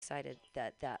excited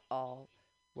that that all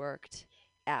worked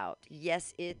out.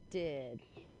 Yes, it did.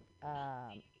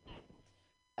 Um,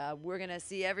 we're going to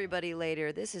see everybody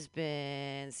later. This has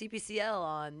been CPCL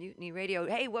on Mutiny Radio.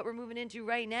 Hey, what we're moving into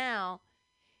right now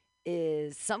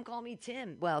is Some Call Me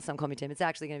Tim. Well, Some Call Me Tim. It's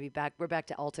actually going to be back. We're back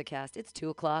to AltaCast. It's 2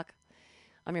 o'clock.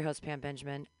 I'm your host, Pam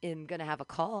Benjamin. I'm going to have a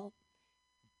call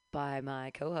by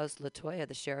my co-host, Latoya,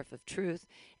 the Sheriff of Truth,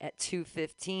 at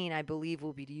 2:15. I believe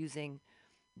we'll be using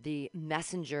the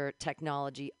messenger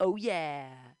technology. Oh, yeah.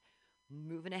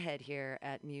 Moving ahead here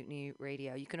at Mutiny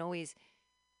Radio. You can always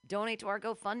donate to our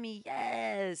GoFundMe.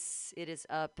 Yes. It is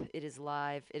up. It is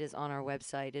live. It is on our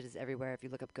website. It is everywhere. If you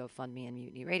look up GoFundMe and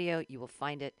Mutiny Radio, you will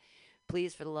find it.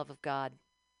 Please, for the love of God,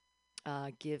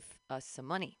 give us some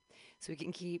money so we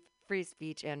can keep free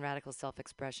speech and radical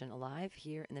self-expression alive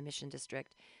here in the Mission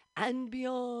District and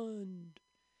beyond.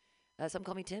 Some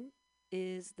Call Me Tim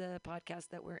is the podcast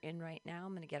that we're in right now.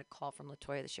 I'm going to get a call from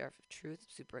Latoya, the Sheriff of Truth.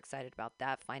 Super excited about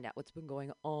that. Find out what's been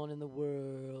going on in the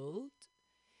world.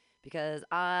 Because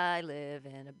I live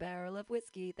in a barrel of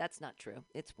whiskey. That's not true.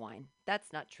 It's wine.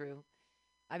 That's not true.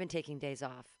 I've been taking days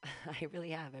off. I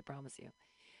really have, I promise you.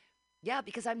 Yeah,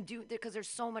 because because there's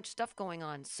so much stuff going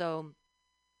on. So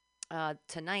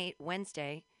tonight,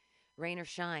 Wednesday, rain or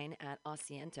shine at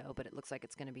Asiento, but it looks like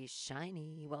it's going to be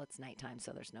shiny. Well, it's nighttime,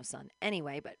 so there's no sun.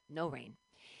 Anyway, but no rain.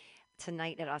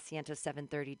 Tonight at Asiento,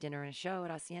 7:30, dinner and a show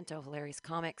at Asiento. Hilarious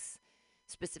comics,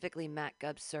 specifically Matt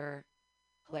Gubser,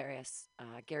 hilarious.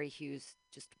 Gary Hughes,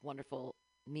 just wonderful.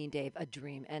 Mean Dave, a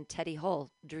dream. And Teddy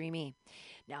Hull, dreamy.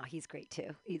 Now, he's great,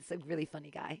 too. He's a really funny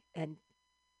guy. And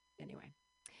anyway,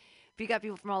 you got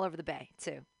people from all over the Bay,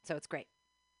 too. So it's great.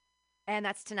 And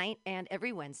that's tonight and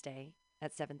every Wednesday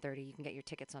at 7:30. You can get your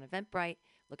tickets on Eventbrite.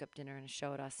 Look up dinner and a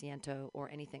show at Asiento or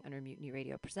anything under Mutiny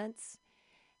Radio Presents.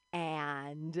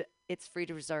 And it's free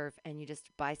to reserve. And you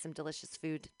just buy some delicious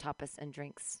food, tapas, and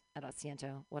drinks at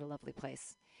Asiento. What a lovely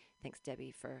place. Thanks,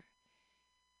 Debbie, for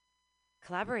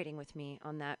collaborating with me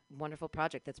on that wonderful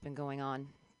project that's been going on.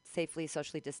 Safely,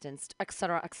 socially distanced,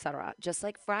 etc., etc. Just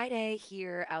like Friday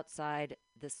here outside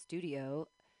the studio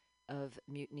of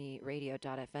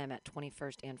MutinyRadio.fm at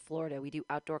 21st and Florida. We do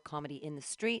outdoor comedy in the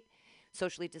street,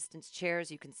 socially distanced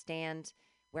chairs. You can stand,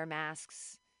 wear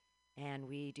masks, and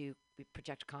we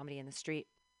project comedy in the street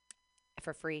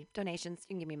for free. Donations,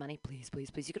 you can give me money, please, please,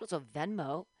 please. You could also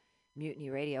Venmo Mutiny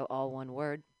Radio, all one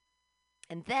word.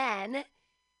 And then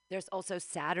there's also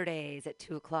Saturdays at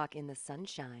 2 o'clock in the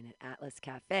sunshine at Atlas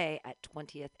Cafe at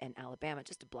 20th and Alabama,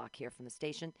 just a block here from the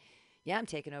station. Yeah, I'm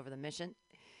taking over the Mission.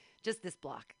 Just this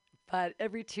block. But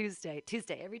every Tuesday,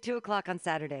 every 2 o'clock on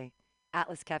Saturday,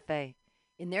 Atlas Cafe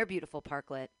in their beautiful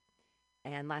parklet.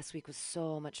 And last week was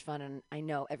so much fun, and I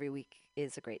know every week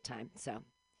is a great time. So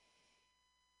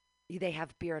they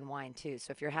have beer and wine, too.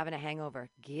 So if you're having a hangover,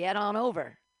 get on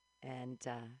over and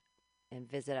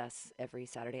visit us every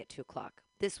Saturday at 2 o'clock.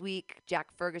 This week,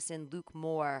 Jack Ferguson, Luke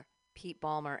Moore, Pete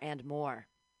Ballmer, and more.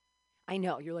 I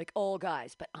know, you're like, oh,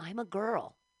 guys, but I'm a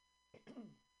girl.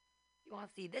 You want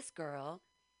to see this girl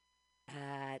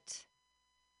at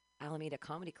Alameda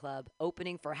Comedy Club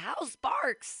opening for Hal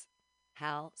Sparks.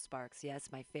 Hal Sparks, yes,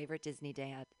 my favorite Disney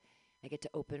dad. I get to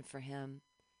open for him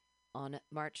on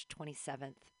March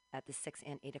 27th at the 6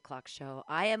 and 8 o'clock show.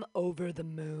 I am over the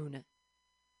moon.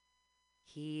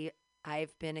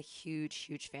 I've been a huge,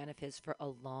 huge fan of his for a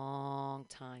long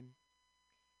time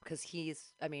because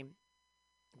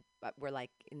we're like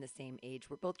in the same age.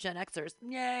 We're both Gen Xers.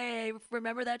 Yay!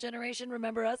 Remember that generation?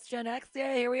 Remember us, Gen X?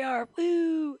 Yeah, here we are.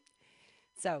 Woo!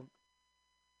 So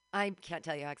I can't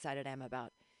tell you how excited I am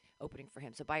about opening for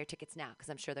him. So buy your tickets now because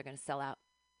I'm sure they're going to sell out.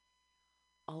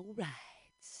 All right.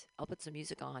 I'll put some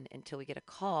music on until we get a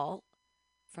call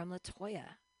from Latoya.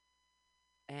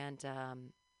 And,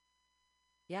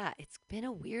 yeah, it's been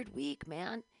a weird week,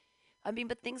 man. I mean,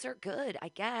 but things are good, I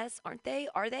guess. Aren't they?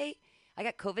 Are they? I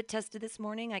got COVID tested this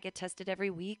morning. I get tested every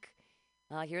week.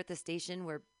 Here at the station,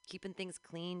 we're keeping things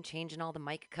clean, changing all the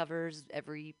mic covers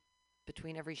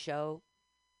between every show.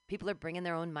 People are bringing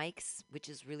their own mics, which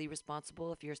is really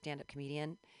responsible. If you're a stand-up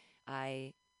comedian,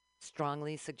 I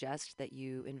strongly suggest that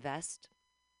you invest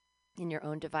in your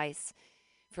own device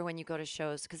for when you go to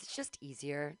shows because it's just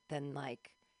easier than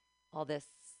like all this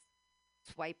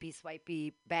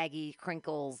swipey, baggy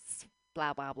crinkles,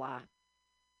 blah, blah, blah.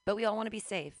 But we all want to be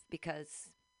safe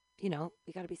because, we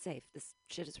got to be safe. This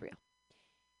shit is real.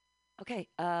 Okay,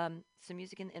 some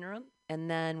music in the interim, and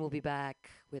then we'll be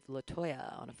back with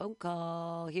Latoya on a phone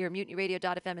call here at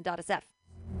MutinyRadio.fm and .sf.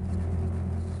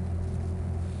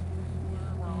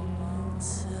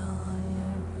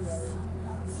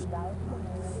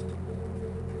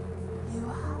 You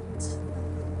had to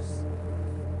lose.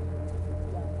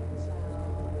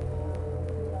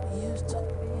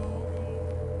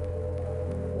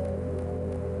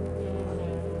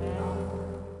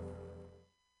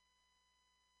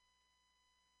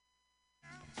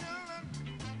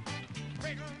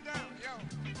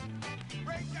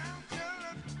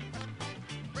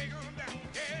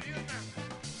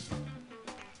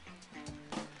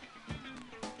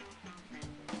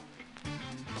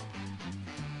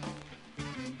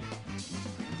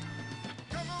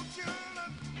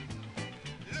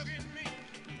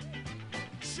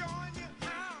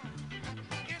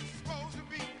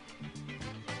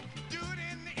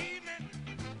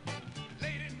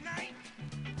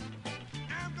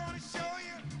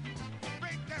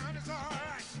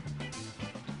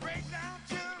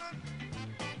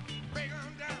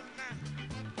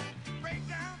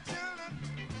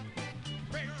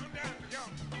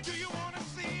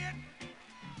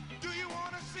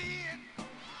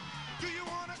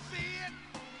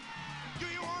 Do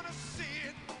you want to see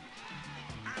it?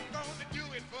 I'm gonna do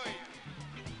it for you.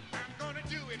 I'm gonna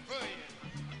do it for you.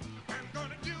 I'm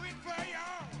gonna do it for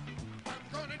y'all. I'm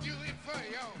gonna do it for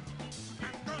y'all.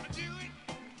 I'm gonna do it.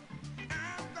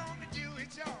 I'm gonna do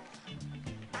it, y'all.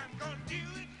 I'm gonna do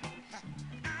it.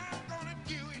 I'm gonna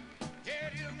do it. Yeah,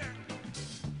 it is now.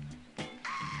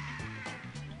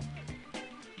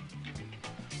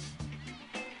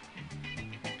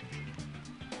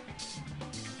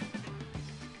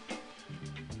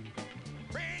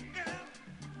 Break down.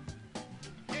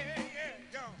 Yeah,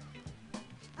 yeah, y'all.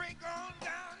 Break on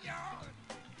down, y'all.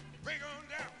 Break on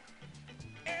down.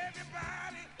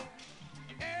 Everybody,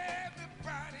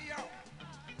 everybody, y'all.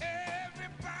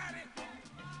 Everybody,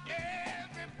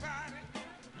 everybody,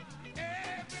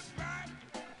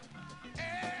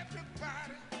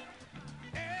 everybody,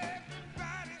 everybody,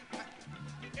 everybody,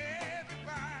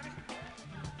 everybody.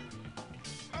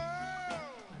 Oh,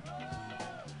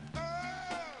 oh, oh,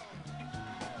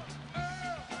 oh,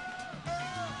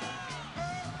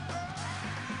 oh.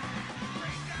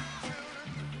 Break down, children.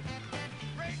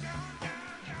 Break on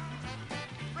down, y'all.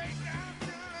 Break down,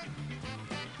 children.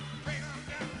 Break on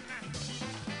down now.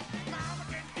 Mama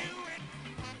can do it.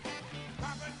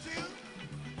 Papa too.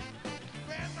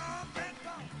 Grandma,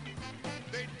 grandpa.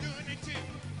 They doing it too.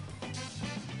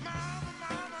 Mama,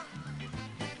 mama.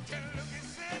 Tell her look at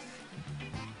sis.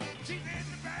 She's in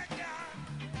the backyard.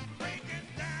 Breaking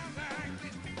down like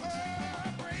this. Oh,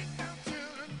 break down,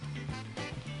 children.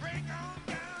 Break on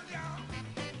down, y'all.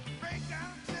 Break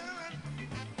down, children.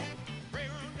 Break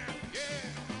on down. Yeah.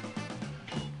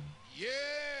 Yeah.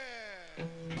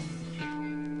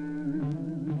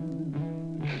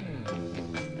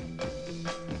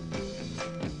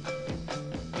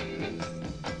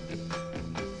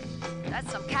 That's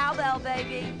some cowbell,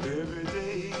 baby. Every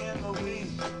day in the week,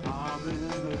 I'm in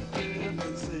a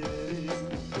different city.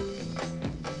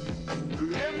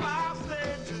 If I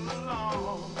stay too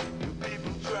long, the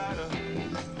people try to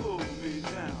pull me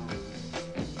down.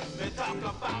 They talk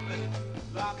about me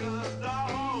like a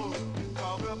dog,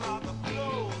 talk about the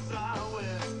clothes I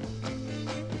wear.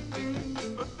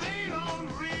 But they don't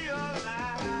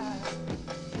realize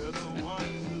they're the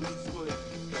ones who swear.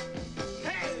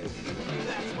 Hey,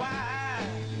 that's why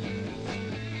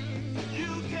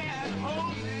you can't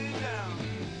hold me down.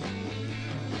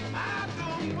 I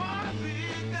don't wanna be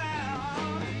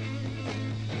down.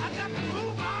 I got to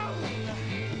move on.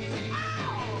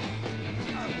 Ow!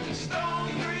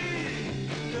 Stone breeze,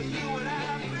 to do what I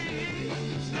please.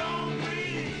 Stone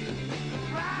breeze, to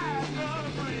ride the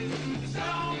breeze.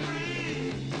 Stone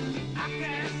breeze, I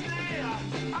can't stay.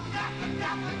 I got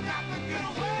to get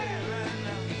away right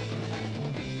now.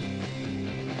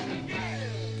 Yeah.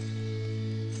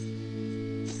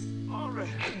 All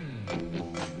right.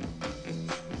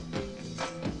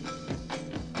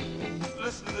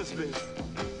 Listen to this, baby.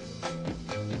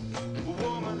 A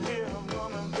woman here, a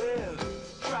woman there,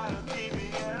 try to keep me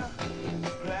in a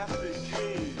plastic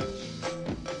cage.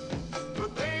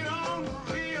 But they don't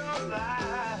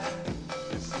realize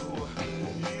it's so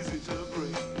easy to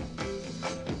break.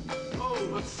 Oh,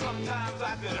 but sometimes I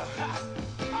could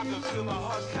feel my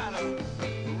heart kind of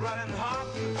running hot.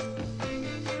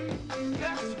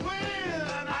 That's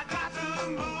when I got to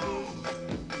move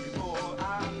before I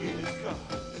get caught.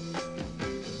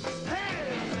 Hey!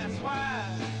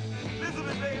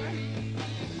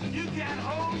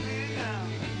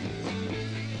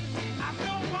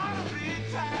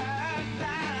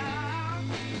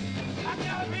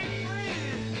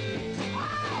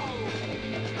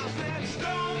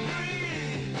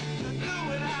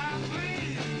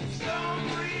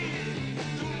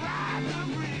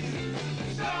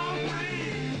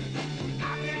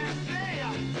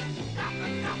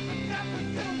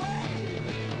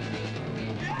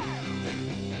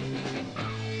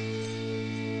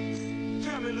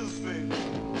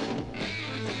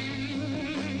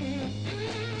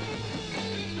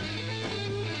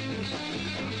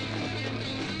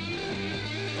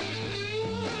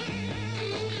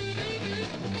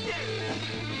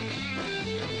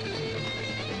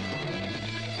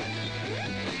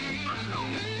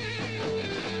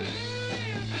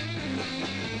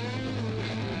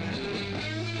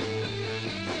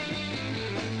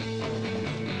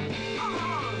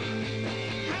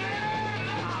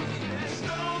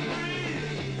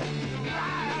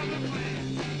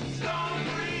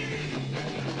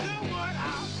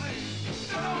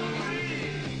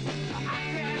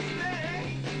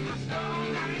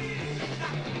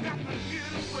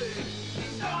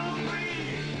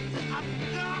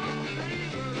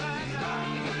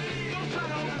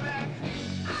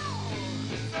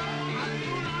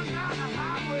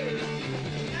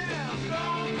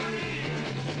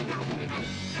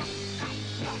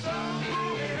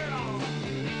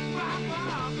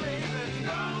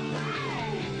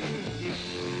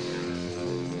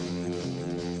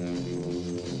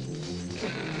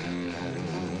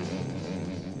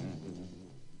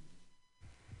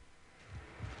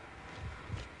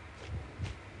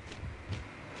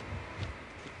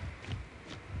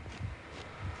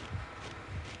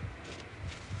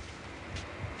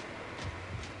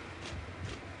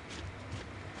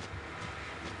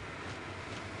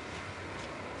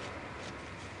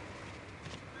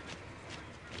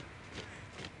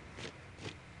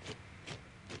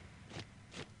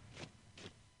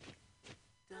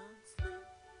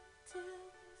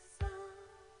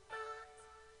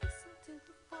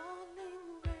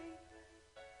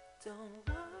 Don't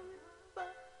worry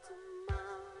about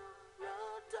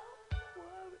tomorrow. Don't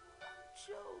worry about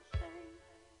your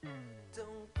pain.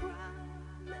 Don't cry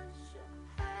unless you're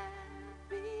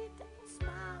happy. Don't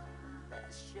smile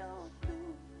unless you're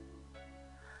blue.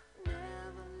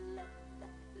 Never let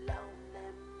that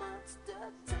lonely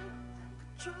monster take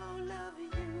control of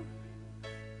you.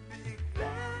 Be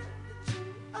glad that you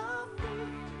are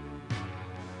free.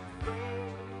 Free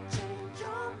to change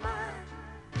your mind.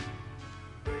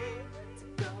 Free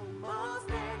to go most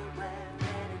anywhere,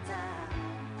 anytime.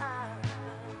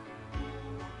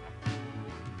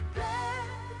 Glad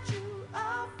that you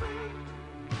are free.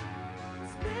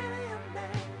 There's many a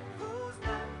man who's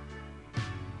not.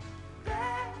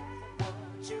 Glad for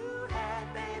what you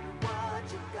had, baby, what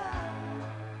you got.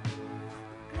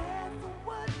 Glad for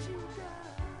what you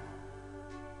got.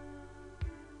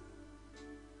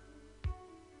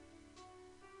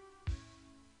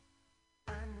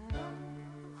 I know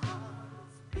my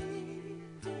heart's beating,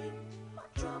 my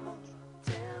trouble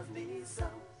tells me so.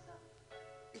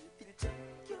 If you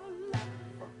take your life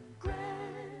for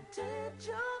granted,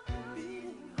 your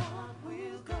beating heart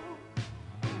will go.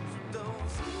 So don't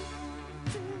sleep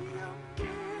till you're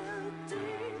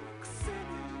guilty, 'cause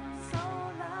sinning's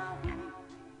all I read.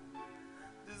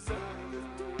 There's others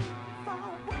doing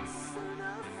far worse than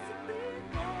us, so be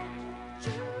glad that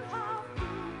you are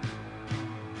free.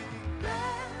 Be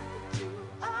glad that you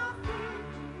are free.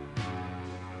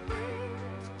 Free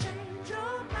to change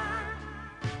your mind.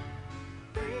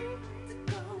 Free to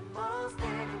go most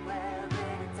anywhere,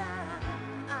 anytime.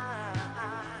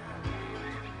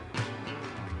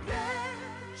 Glad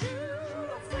that you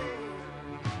are free.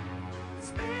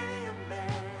 There's many a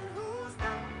man who's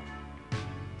not.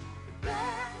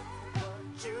 Glad for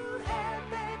what you had,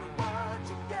 baby, what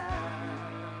you got.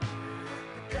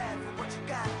 Glad for what you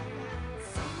got.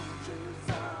 Soldiers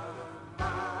are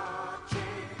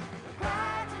marching,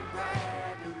 right and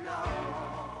brand new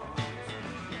laws.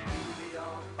 We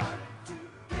all fight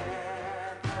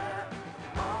together,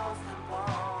 most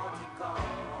important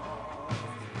cause.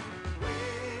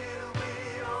 Will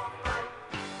we all fight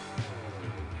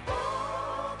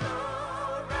for the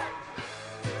right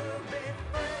to be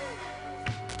free?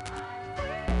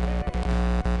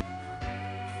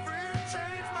 Free to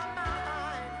change my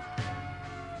mind.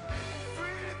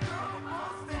 Free to go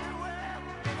most anywhere,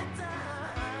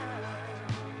 anytime.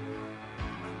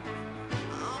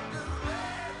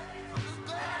 I'm just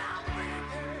glad I'm free.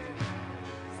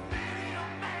 There's many a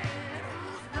man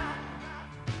who's not.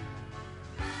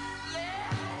 Glad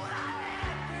for what I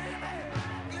had,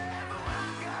 baby. Glad for what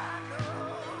I got,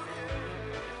 oh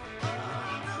yeah.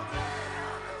 I'm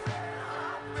just glad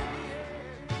I'm free.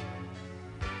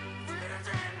 Free to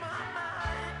change my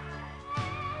mind.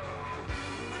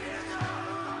 Free to go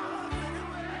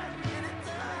anywhere,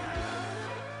 anytime.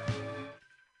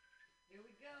 Here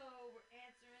we go. We're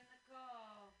answering the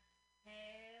call.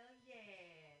 Hell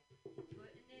yeah.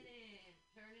 Putting it in.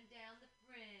 Turning down the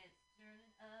prints.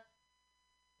 Turning up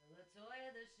the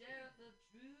Latoya, the sheriff of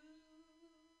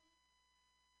truth.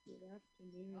 Good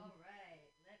afternoon. All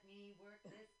right. Let me work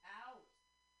this out.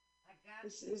 I got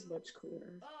This you. is much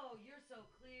clearer. Oh, you're so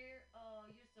clear. Oh,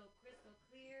 you're so crystal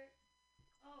clear.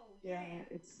 Oh, Yeah, yeah.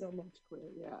 it's so much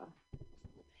clearer. Yeah, it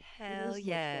Hell is much better.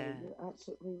 yeah. You're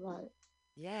absolutely right.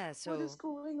 Yeah, What is so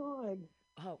going on?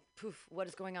 oh, poof, what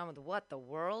is going on with what? The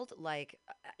world? Like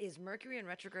is Mercury in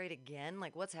retrograde again?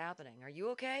 Like what's happening? Are you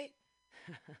okay?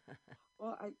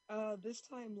 Well, I this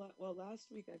time, well, last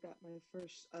week I got my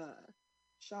first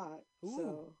shot. Ooh,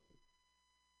 So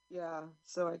yeah,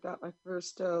 so I got my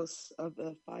first dose of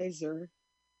the Pfizer,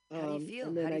 how do you feel?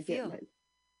 and How then do I you get feel? my.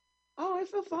 Oh, I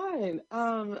feel fine.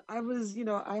 I was,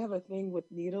 I have a thing with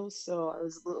needles, so I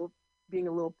was being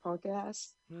a little punk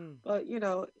ass, Hmm. but it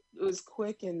was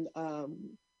quick, and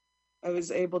I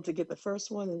was able to get the first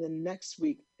one, and then next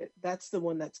week, that's the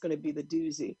one that's going to be the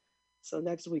doozy. So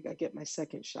next week, I get my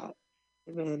second shot,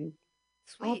 and then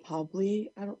I'll Sweet.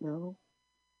 probably, I don't know,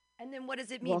 And then what does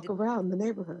it mean? walk around the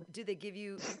neighborhood. Do they give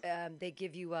you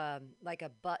like a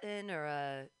button or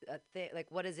a thing, like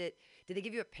what is it? Did they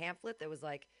give you a pamphlet that was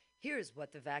like, here's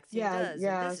what the vaccine Yeah, does and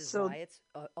yeah. this is why it's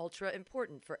ultra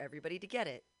important for everybody to get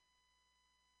it?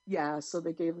 So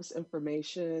they gave us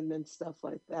information and stuff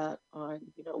like that on,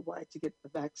 why to get the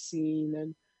vaccine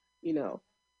and, you know,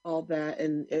 all that.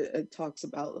 And it talks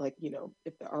about like,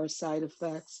 if there are side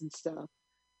effects and stuff.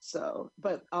 So,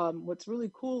 but what's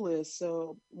really cool is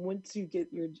so once you get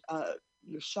your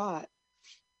shot,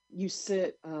 you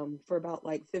sit for about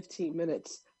like 15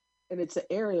 minutes, and it's an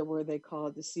area where they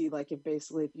call to see like if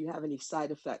basically if you have any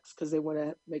side effects because they want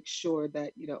to make sure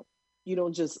that You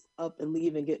don't just up and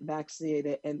leave and get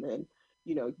vaccinated and then,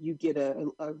 you get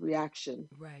a reaction.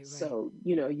 Right, right. So,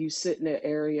 you sit in an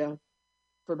area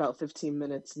for about 15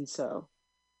 minutes and so.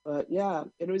 But yeah,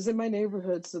 it was in my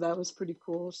neighborhood, so that was pretty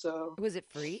cool. So, Was it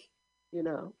free? you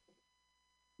know,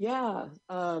 yeah,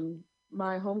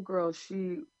 my homegirl,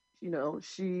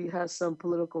 she has some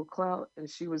political clout and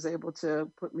she was able to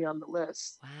put me on the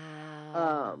list.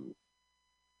 Wow. Um,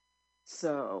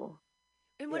 so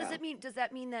And what does yeah. it mean? Does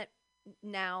that mean that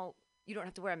now you don't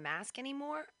have to wear a mask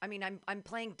anymore? I mean, I'm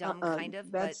playing dumb Uh-uh. kind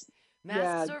of, but That's yeah.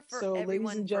 masks are for So, ladies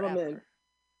everyone and gentlemen, forever.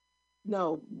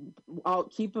 no, I'll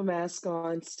keep a mask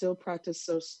on, still practice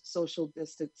social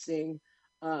distancing.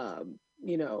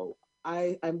 You know,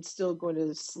 I'm still going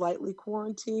to slightly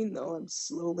quarantine, though I'm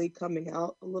slowly coming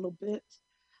out a little bit.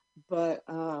 But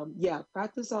yeah,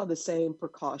 practice all the same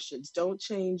precautions. Don't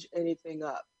change anything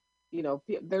up.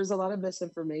 There's a lot of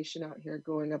misinformation out here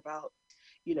going about,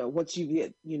 once you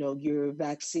get, your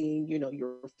vaccine,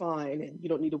 you're fine and you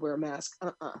don't need to wear a mask.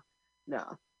 No,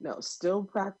 no. Still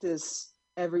practice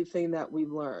everything that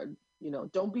we've learned.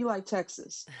 Don't be like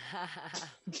Texas.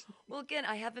 Well, again,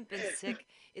 I haven't been sick.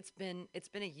 It's been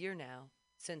a year now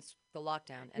since the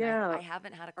lockdown, and I Yeah,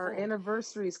 haven't had a our cold.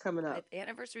 anniversary is coming up.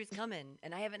 Anniversary's coming,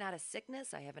 and I haven't had a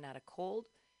sickness. I haven't had a cold.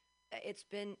 It's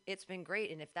been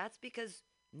great, and if that's because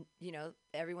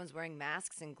everyone's wearing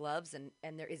masks and gloves, and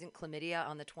there isn't chlamydia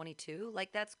on the 22,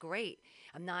 like that's great.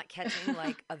 I'm not catching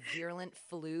like a virulent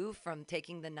flu from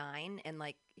taking the 9, and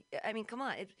like I mean, come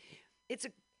on, it's a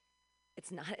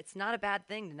it's not a bad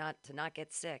thing to not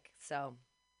get sick. So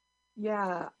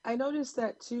Yeah, I noticed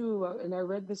that too, and I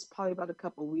read this probably about a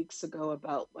couple weeks ago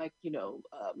about like,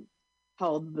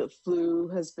 how the flu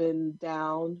has been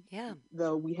down, yeah,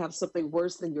 though we have something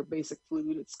worse than your basic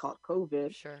flu. It's called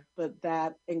COVID, sure. but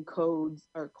that and colds,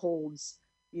 are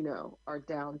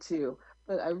down too.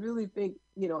 But I really think,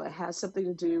 it has something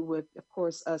to do with, of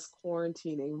course, us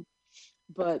quarantining,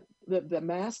 but the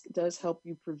mask does help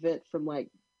you prevent from like,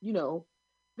 you know,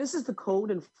 this is the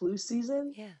cold and flu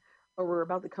season, Yeah. or we're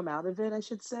about to come out of it, I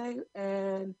should say.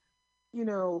 And,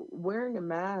 wearing a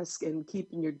mask and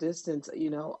keeping your distance, I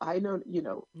know,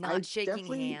 Not I shaking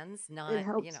definitely, hands, it not,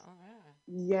 helps.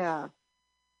 Yeah.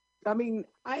 I mean,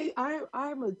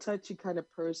 I'm a touchy kind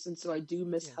of person, so I do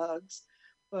me miss too. hugs,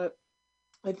 but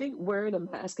I think wearing a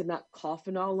mask and not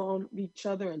coughing all on each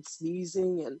other and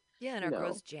sneezing and, Yeah, and our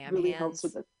gross jam really helps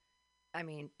with hands. the, I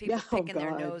mean, yeah, people oh picking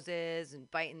their God. noses and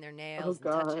biting their Oh nails and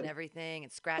touching God. everything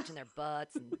and scratching their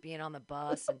butts and being on the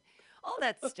bus and all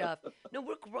that stuff. No,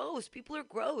 we're gross. People are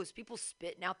gross. People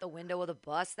spitting out the window of the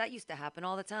bus. That used to happen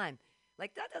all the time.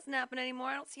 Like that doesn't happen anymore.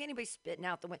 I don't see anybody spitting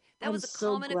out the window. That I'm was a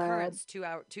so common glad. occurrence 2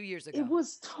 years It ago.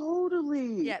 was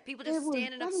totally, Yeah, people just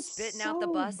standing up, that is spitting out the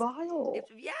so bus. If vile.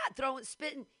 yeah, throwing,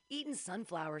 spitting, eating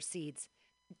sunflower seeds.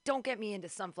 Don't get me into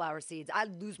sunflower seeds. I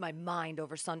lose my mind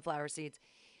over sunflower seeds.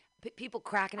 People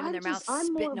cracking them in their mouth, I'm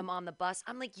spitting more, them on the bus.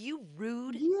 I'm like, you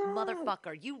rude yeah.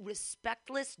 motherfucker, you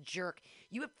respectless jerk.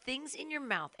 You have things in your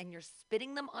mouth and you're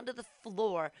spitting them onto the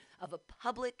floor of a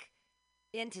public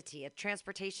entity, a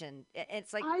transportation.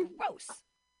 It's like I gross.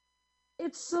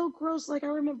 It's so gross. Like I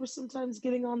remember sometimes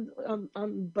getting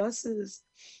on buses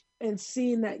and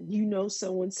seeing that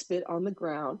someone spit on the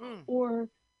ground, Mm. or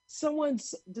someone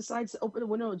decides to open a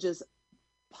window and just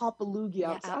pop a loogie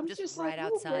Yeah, out. out I'm just just like, right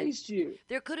who outside. raised you?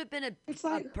 There could have been It's a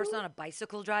like person who? on a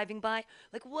bicycle driving by.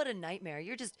 Like, what a nightmare.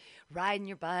 You're just riding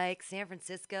your bike, San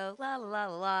Francisco, la la la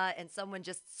la la, and someone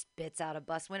just spits out a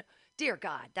bus window. Dear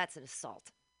God, that's an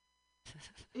assault.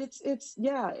 It's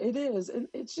yeah, it is, and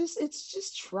it's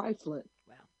just trifling.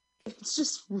 Wow. It's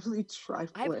just really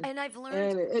trifling, I've learned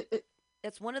and it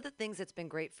that's one of the things that's been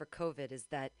great for COVID is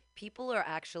that people are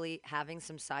actually having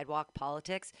some sidewalk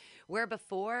politics where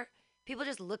before people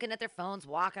just looking at their phones,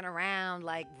 walking around,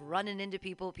 like running into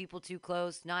people, people too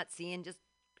close, not seeing, just,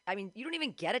 I mean, you don't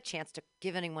even get a chance to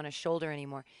give anyone a shoulder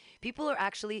anymore. People are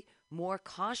actually more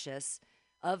cautious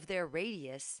of their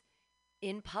radius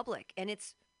in public. And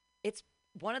it's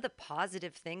one of the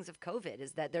positive things of COVID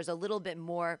is that there's a little bit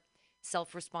more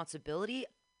self-responsibility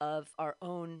of our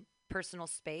own personal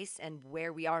space and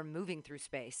where we are moving through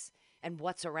space and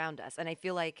what's around us. And I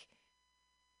feel like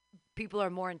people are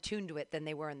more in tune to it than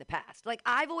they were in the past. Like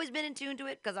I've always been in tune to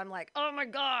it because I'm like, oh my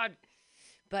God.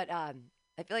 But I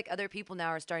feel like other people now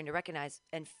are starting to recognize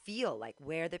and feel like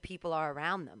where the people are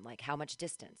around them, like how much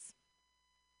distance.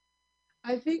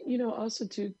 I think, also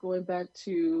too, going back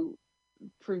to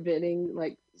preventing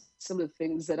like some of the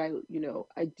things that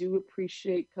I do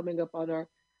appreciate coming up on our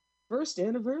first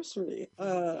anniversary.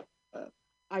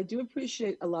 I do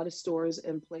appreciate a lot of stores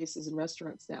and places and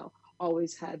restaurants now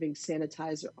always having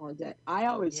sanitizer on deck. I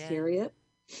always Yeah. carry it,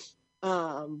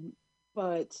 um,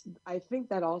 but I think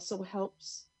that also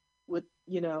helps with,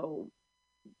 you know,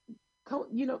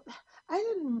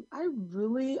 I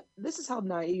really, this is how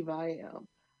naive I am.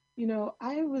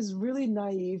 I was really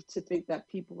naive to think that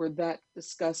people were that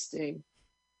disgusting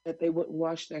that they wouldn't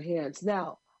wash their hands.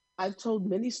 Now, I've told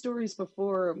many stories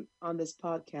before on this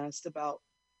podcast about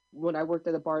when I worked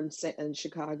at a bar in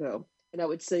Chicago, and I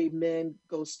would say men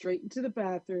go straight into the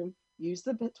bathroom, use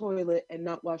the toilet, and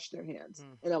not wash their hands.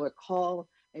 Mm. And I would call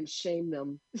and shame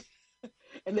them,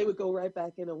 and they would go right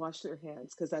back in and wash their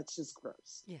hands because that's just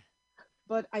gross. Yeah.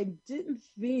 But I didn't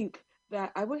think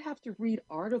that I would have to read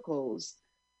articles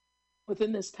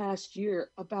within this past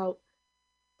year about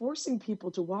forcing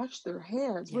people to wash their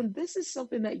hands Yeah. when this is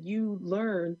something that you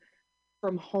learn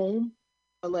from home,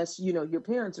 unless your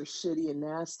parents are shitty and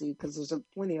nasty, because there's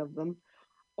plenty of them,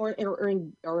 or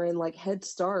in like Head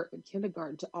Start and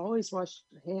kindergarten, to always wash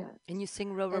your hands. And you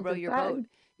sing row, row, And row the your fact, boat.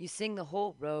 You sing the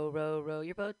whole row, row, row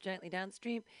your boat gently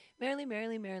downstream. Merrily,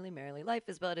 merrily, merrily, merrily. Life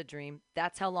is but a dream.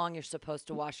 That's how long you're supposed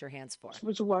to wash your hands for.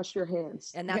 would you wash your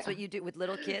hands? And that's Yeah. what you do with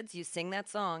little kids. You sing that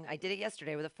song. I did it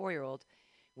yesterday with a 4-year-old.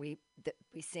 We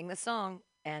sing the song,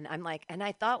 and I'm like, and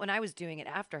I thought when I was doing it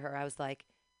after her, I was like,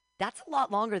 that's a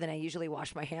lot longer than I usually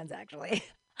wash my hands, actually.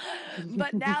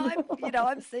 But now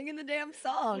I'm singing the damn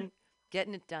song,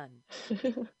 getting it done.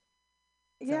 So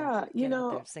Yeah, get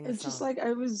out there, sing the it's just song. like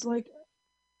I was like,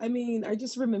 I mean, I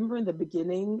just remember in the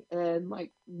beginning, and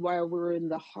like while we're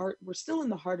still in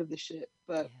the heart of the shit, Yeah,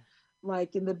 but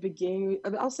like in the beginning, I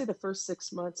mean, I'll say the first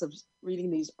 6 months of reading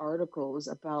these articles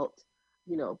about,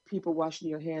 people washing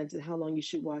your hands and how long you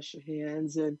should wash your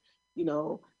hands, and, you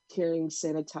know, carrying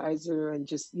sanitizer, and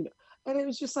just, and it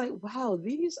was just like, wow,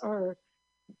 these are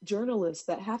journalists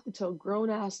that have to tell grown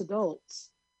ass adults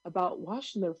about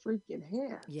washing their freaking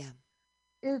yeah,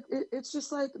 hands. It's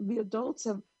just like the adults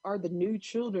are the new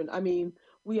children. I mean,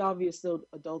 we obviously know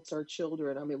adults are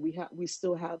children. I mean, we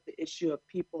still have the issue of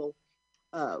people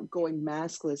going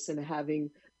maskless and having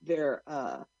their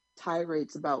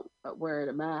tirades about wearing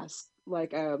a mask.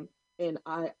 Like in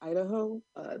Idaho,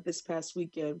 this past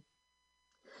weekend,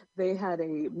 they had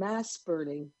a mask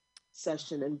burning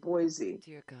session in Boise.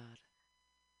 dear God.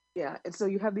 Yeah, and so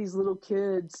you have these little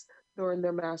kids throwing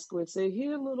their mask away and say,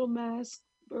 "Here, little mask,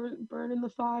 burn in the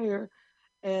fire."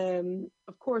 And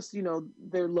of course,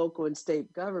 their local and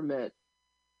state government,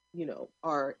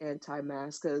 are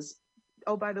anti-mask because,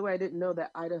 oh, by the way, I didn't know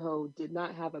that Idaho did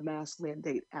not have a mask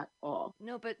mandate at all.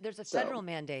 No, but there's a federal So,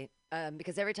 mandate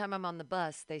because every time I'm on the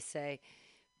bus, they say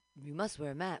you must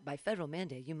wear a mask by federal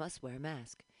mandate. You must wear a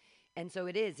mask, and so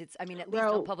it is. It's I mean, at least on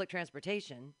well, public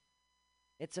transportation,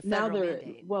 it's a now federal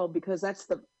mandate. well, because that's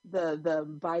the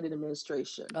Biden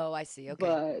administration. Oh, I see. Okay,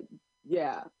 But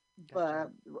yeah, gotcha.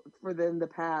 but for then the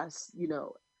past,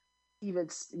 even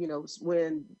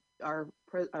when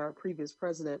our previous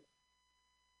president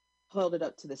held it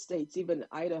up to the states, even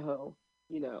Idaho,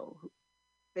 you know,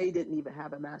 they didn't even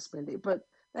have a mask mandate. But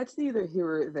that's neither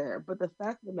here or there. But the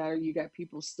fact of the matter, you got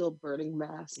people still burning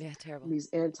masks, Yeah, and terrible, these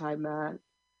anti-mask,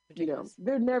 ridiculous.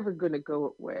 they're never going to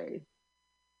go away.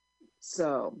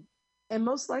 So, and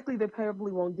most likely they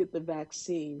probably won't get the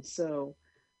vaccine. So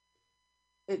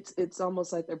it's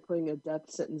almost like they're putting a death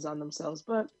sentence on themselves.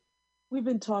 But we've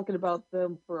been talking about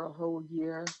them for a whole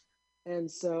year, and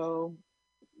so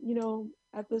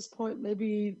at this point,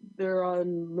 maybe they're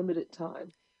on limited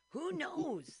time. Who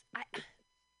knows?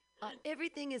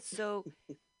 Everything is so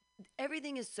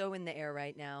in the air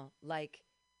right now. Like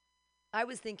I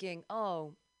was thinking,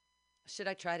 oh, should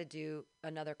I try to do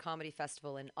another comedy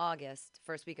festival in August,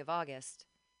 first week of August,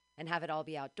 and have it all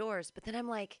be outdoors? But then I'm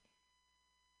like,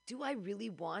 do I really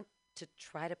want to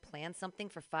try to plan something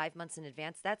for 5 months in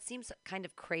advance? That seems kind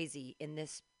of crazy in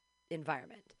this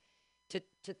environment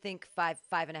to think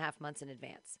 5.5 months in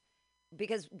advance.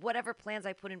 Because whatever plans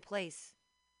I put in place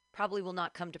probably will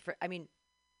not come to I mean,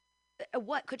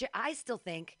 what could you I still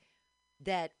think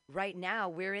that right now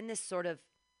we're in this sort of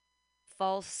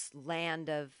false land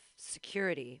of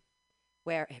security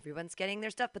where everyone's getting their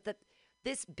stuff, but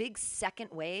this big second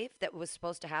wave that was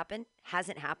supposed to happen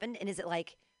hasn't happened. And is it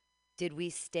like, did we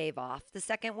stave off the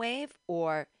second wave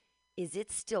or is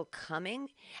it still coming?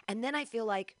 And then I feel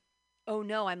like, oh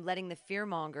no, I'm letting the fear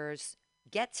mongers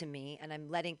get to me and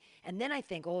then I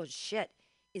think, oh shit,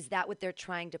 is that what they're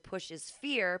trying to push is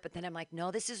fear? But then I'm like,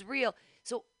 no, this is real.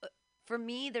 So for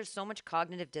me, there's so much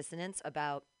cognitive dissonance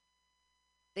about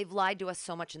they've lied to us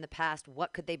so much in the past.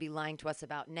 What could they be lying to us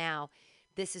about now?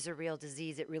 This is a real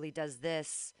disease. It really does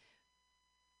this.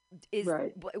 Is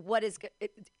Right. what is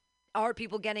Are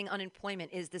people getting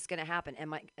unemployment? Is this going to happen?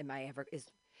 Am I ever is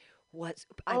what's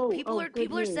I Oh, oh, good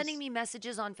people are sending news. me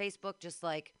messages on Facebook just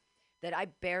like that I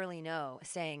barely know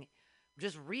saying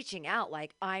just reaching out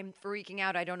like I'm freaking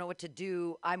out. I don't know what to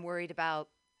do. I'm worried about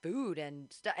food and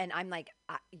stuff and I'm like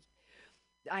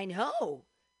I know.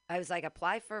 I was like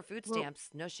apply for food Well, stamps.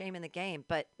 No shame in the game,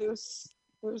 but there's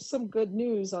there's some good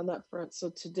news on that front. So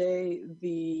today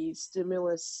the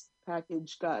stimulus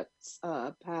package got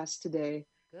passed today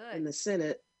in good. the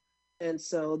Senate. And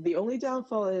so the only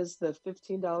downfall is the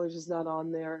 $15 is not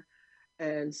on there.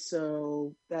 And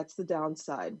so that's the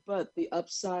downside. But the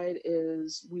upside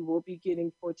is we will be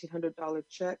getting $1,400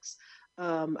 checks.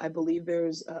 I believe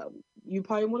you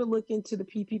probably want to look into the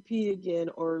PPP again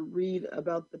or read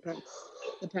about the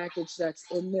package that's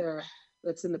in there,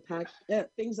 that's in the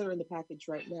things that are in the package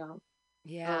right now.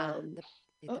 Yeah, Um,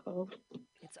 the oh.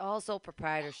 it's all sole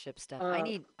proprietorship stuff. Uh,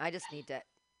 I just need to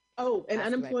oh, and ask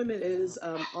the right unemployment people to is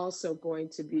help. also going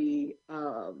to be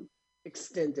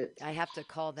extended. I have to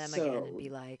call them again and So be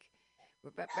like,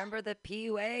 Remember the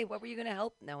PUA? What were you going to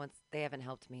help?" No one's they haven't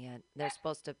helped me yet. They're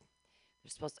supposed to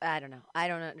I don't know. I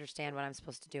don't understand what I'm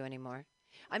supposed to do anymore.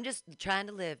 I'm just trying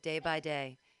to live day by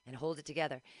day and hold it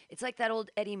together. It's like that old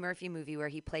Eddie Murphy movie where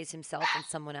he plays himself and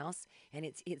someone else and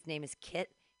it's his name is Kit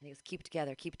and he goes keep it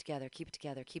together, keep it together, keep it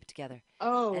together, keep it together.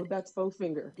 oh, And that's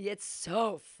Bowfinger. it's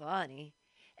so funny.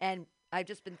 And I've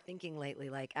just been thinking lately,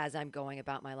 like, as I'm going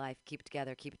about my life, keep it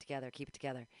together, keep it together, keep it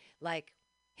together. Like,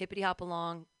 hippity hop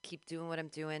along, keep doing what I'm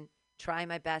doing, try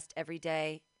my best every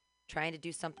day, trying to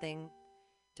do something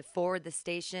to forward the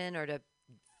station or to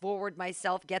forward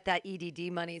myself, get that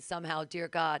EDD money somehow, dear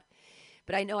God.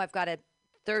 But I know I've got to.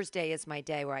 Thursday is my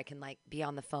day where I can like be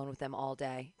on the phone with them all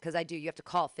day because I do. You have to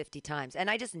call 50 times, and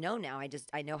I just know now.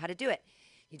 I know how to do it.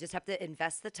 You just have to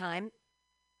invest the time,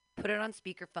 put it on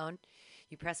speakerphone.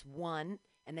 You press one,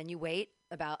 and then you wait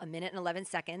about a minute and 11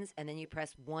 seconds, and then you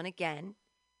press one again,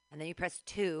 and then you press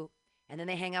two, and then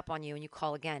they hang up on you, and you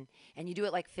call again. And you do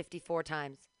it like 54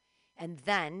 times. And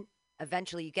then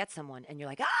eventually you get someone, and you're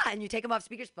like, and you take them off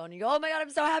speakerphone, and you go, oh my God, I'm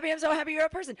so happy you're a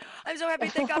person. I'm so happy.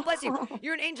 Thank God bless you.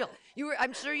 You're an angel.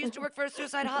 I'm sure you used to work for a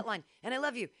suicide hotline, and I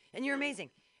love you, and you're amazing.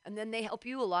 And then they help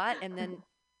you a lot, and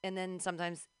then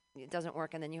sometimes it doesn't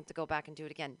work, and then you have to go back and do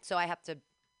it again. So I have to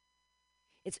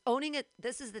it's owning it.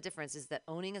 This is the difference is that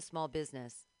owning a small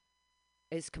business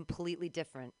is completely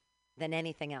different than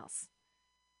anything else.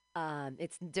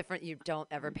 It's different. You don't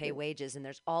ever pay Okay. wages, and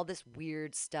there's all this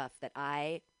weird stuff that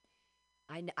I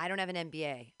don't have an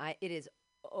MBA. It is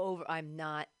over. I'm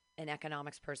not an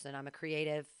economics person. I'm a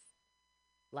creative.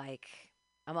 Like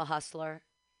I'm a hustler,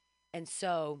 and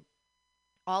so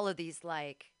all of these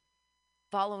like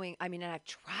following. I mean, and I've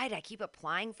tried. I keep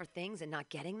applying for things and not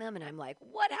getting them, and I'm like,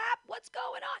 what happened? What's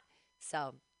going on?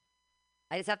 So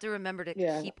I just have to remember to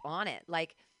Yeah. keep on it.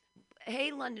 Like,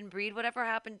 hey, London Breed, whatever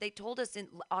happened? They told us in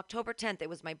October 10th, it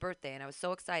was my birthday, and I was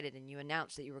so excited. And you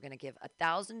announced that you were going to give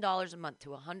 $1,000 a month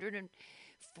to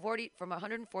 140, from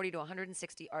 140 to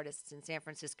 160 artists in San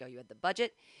Francisco. You had the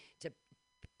budget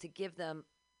to give them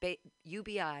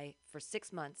UBI for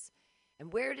 6 months.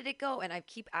 And where did it go? And I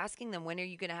keep asking them, when are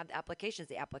you going to have the applications?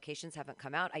 The applications haven't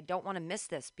come out. I don't want to miss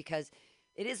this because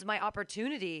it is my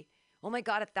opportunity. Oh my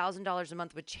God, $1,000 a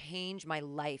month would change my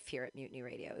life here at Mutiny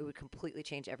Radio. It would completely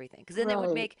change everything. Because then it would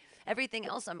Right. make everything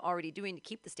else I'm already doing to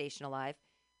keep the station alive.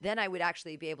 Then I would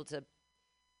actually be able to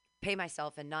pay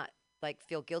myself and not like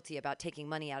feel guilty about taking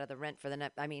money out of the rent for the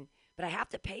net. I mean, but I have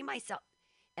to pay myself.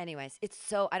 Anyways, it's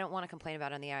so I don't want to complain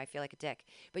about it on the air. I feel like a dick.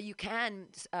 But you can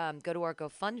go to our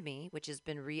GoFundMe, which has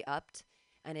been re-upped,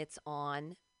 and it's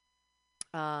on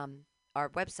our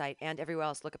website and everywhere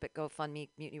else. Look up at GoFundMe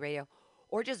Mutiny Radio,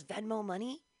 or just Venmo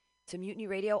money to Mutiny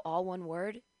Radio, all one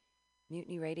word.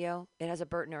 Mutiny Radio. It has a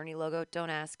Bert and Ernie logo. Don't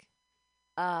ask.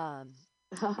 Um,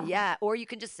 yeah, or you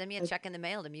can just send me a I, check in the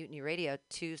mail to Mutiny Radio,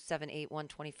 2781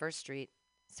 21st Street,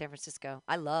 San Francisco.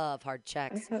 I love hard I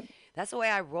checks. have That's the way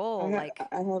I I roll. have Like,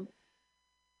 I have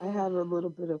I have a little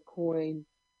bit of coin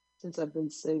since I've been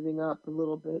saving up a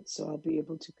little bit, so I'll be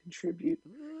able to contribute.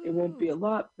 It won't be ooh, a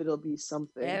lot, but it'll be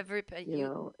something, every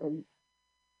and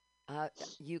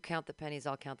you count the pennies,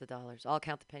 I'll count the dollars. I'll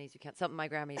count the pennies, you count. Something my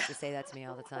grandma used to say that to me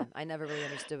all the time. I never really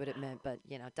understood what it meant, but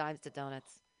dimes to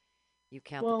donuts. You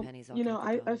count the well, pennies, I'll count the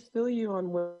I dollars. feel you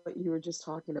on what you were just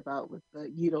talking about with the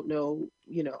you don't know,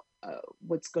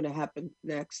 what's going to happen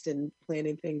next and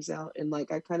planning things out. And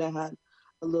like I kind of had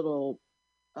a little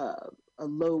uh, a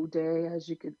low day, as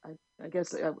you could, I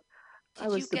guess I Did you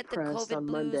was get the depressed COVID on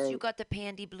blues? You Monday. got the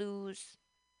pandy blues?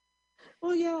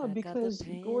 Well, yeah, I got the because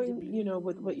pandy going,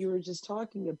 with what blues. you were just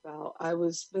talking about, I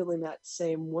was feeling that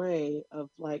same way of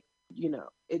like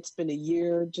it's been a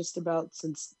year just about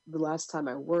since the last time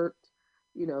I worked.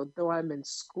 Though I'm in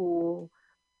school,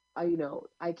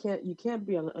 I can't you can't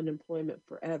be on unemployment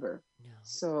forever. No.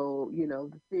 So,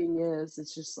 the thing is,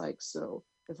 it's just like, so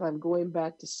if I'm going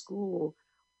back to school,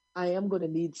 I am going to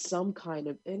need some kind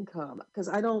of income because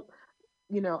I don't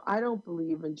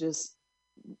believe in just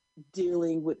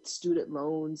dealing with student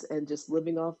loans and just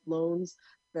living off loans.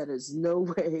 That is no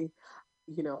way,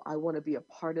 I want to be a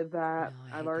part of that.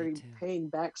 No, I I'm hate that already too. paying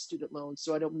back student loans,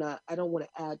 so I don't want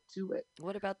to add to it.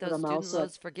 What about But those I'm student also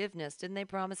loans forgiveness? Didn't they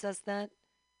promise us that?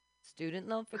 Student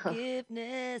loan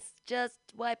forgiveness, just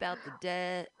wipe out the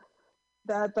debt.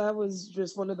 that was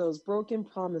just one of those broken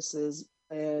promises,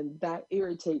 and that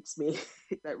irritates me.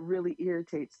 That really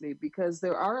irritates me because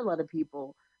there are a lot of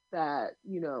people that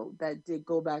did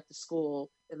go back to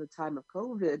school in the time of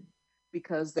COVID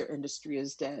because their industry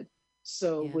is dead.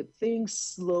 So Yeah. with things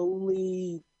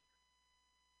slowly,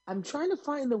 I'm trying to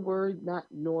find the word, not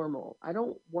normal. I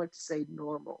don't want to say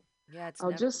normal. Yeah, it's I'll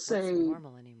never, just what's say,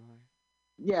 normal anymore?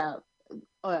 yeah,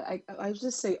 I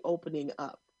just say opening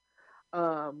up.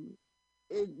 um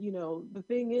the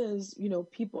thing is,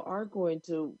 people are going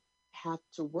to have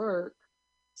to work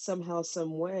somehow,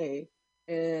 some way.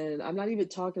 And I'm not even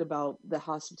talking about the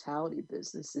hospitality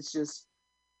business. It's just,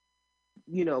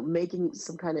 making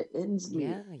some kind of ends meet.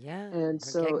 Yeah, yeah. And We're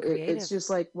so getting it's creative. just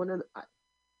like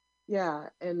yeah.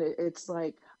 And it's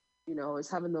like, it's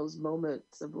having those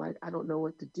moments of like, I don't know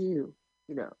what to do.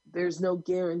 There's no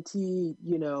guarantee.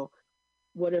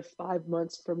 What if 5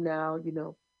 months from now,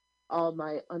 all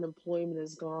my unemployment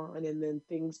is gone and then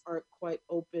things aren't quite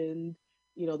opened,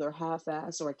 they're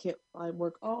half-assed, or I can't find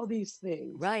work, all these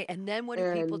things. Right. And then what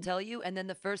do people And tell you? And then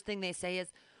the first thing they say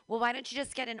is, well, why don't you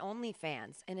just get an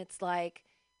OnlyFans? And it's like,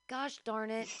 gosh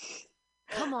darn it.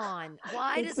 Come on.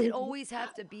 Why it's does it like, always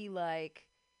have to be like,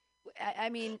 I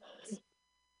mean,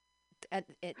 and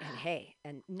hey,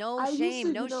 and I used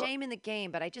to, no shame in the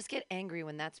game, but I just get angry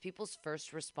when that's people's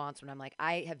first response when I'm like,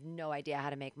 I have no idea how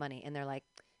to make money. And they're like,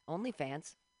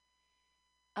 OnlyFans.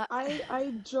 Uh,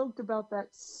 I joked about that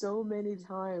so many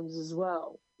times as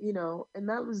well, and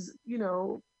that was,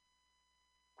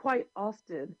 quite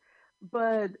often.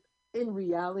 But in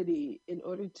reality, in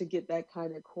order to get that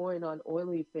kind of coin on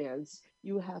OnlyFans,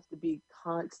 you have to be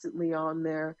constantly on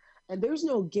there. And there's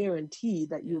no guarantee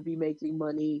that yeah. you'll be making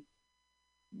money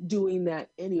doing that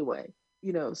anyway.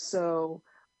 So,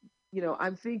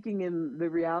 I'm thinking in the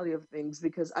reality of things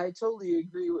because I totally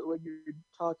agree with what you're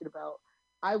talking about.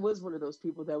 I was one of those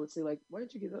people that would say, like, why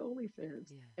don't you get the OnlyFans?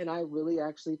 Yeah. And I really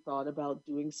actually thought about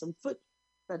doing some foot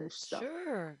fetish stuff.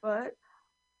 Sure.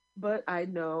 But I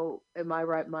know in my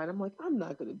right mind, I'm like, I'm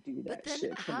not gonna do But that then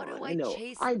shit. Come how do on. I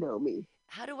chase I know me.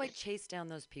 how do I chase down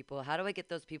those people? How do I get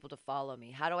those people to follow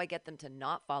me? How do I get them to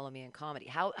not follow me in comedy?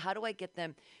 How do I get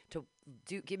them to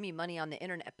give me money on the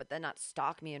internet but then not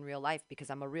stalk me in real life because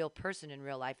I'm a real person in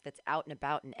real life that's out and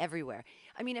about and everywhere?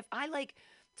 I mean, if I like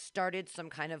started some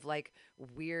kind of like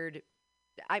weird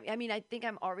I mean, I think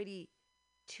I'm already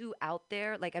too out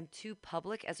there, like I'm too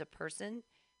public as a person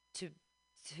to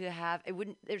have it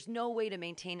wouldn't there's no way to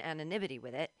maintain anonymity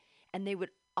with it and they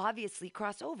would obviously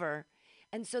cross over.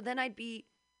 And so then I'd be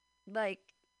like,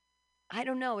 I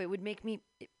don't know, it would make me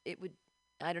it would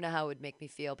I don't know how it would make me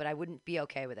feel, but I wouldn't be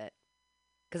okay with it.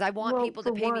 Cuz I want Well, people to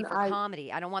for pay me one, for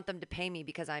comedy. I don't want them to pay me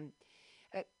because I'm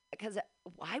because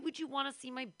why would you want to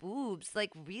see my boobs? Like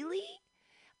really?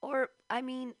 Or I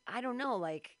mean, I don't know,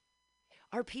 like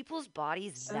are people's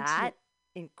bodies that sensitive.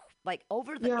 in like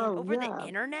over the Yeah, over the yeah.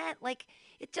 internet? Like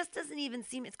it just doesn't even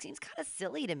seem it seems kind of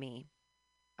silly to me.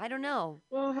 I don't know.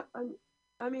 Well,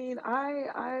 I mean,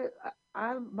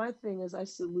 my thing is, I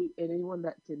salute anyone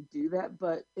that can do that.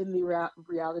 But in the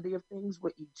reality of things,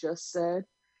 what you just said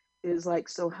is like,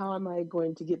 so how am I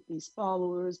going to get these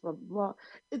followers? Blah blah blah.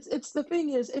 It's the thing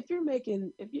is, if you're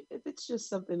making, if it's just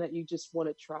something that you just want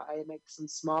to try and make some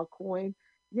small coin,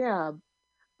 yeah.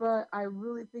 But I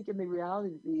really think in the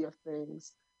reality of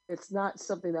things, it's not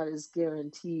something that is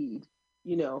guaranteed.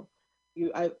 You know,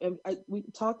 we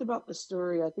talked about the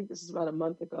story. I think this is about a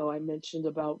month ago. I mentioned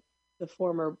about the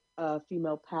former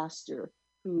female pastor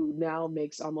who now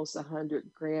makes almost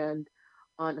 100 grand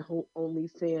on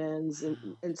OnlyFans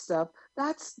Wow. and stuff.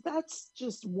 That's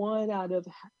just one out of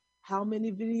how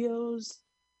many videos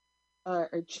or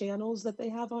channels that they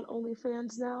have on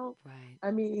OnlyFans now. Right. I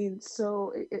mean,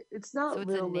 so it's So not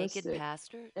it's a naked realistic.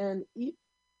 pastor? And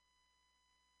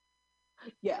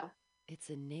yeah, It's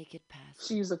a naked pastor.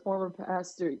 she's a former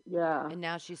pastor. Yeah. And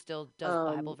now she still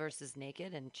does Bible Um, verses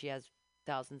naked and she has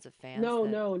thousands of fans no, that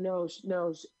no, no,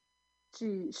 no.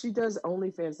 She does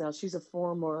OnlyFans now. She's a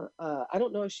former. I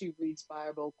don't know if she reads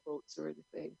Bible quotes or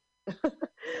anything.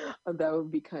 That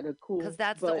would be kind of Because cool.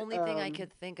 that's the But only thing I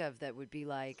could think of that would be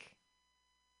like,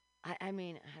 I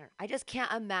mean, I just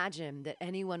can't imagine that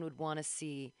anyone would want to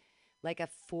see like a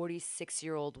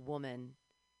 46-year-old woman,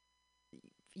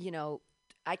 you know,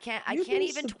 I you'd can't be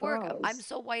even twerk. I'm surprised.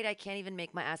 so white I can't even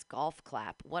make my ass golf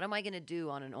clap. What am I going to do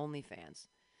on an OnlyFans?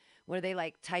 Where they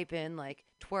like type in like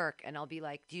twerk and I'll be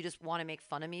like, "Do you just want to make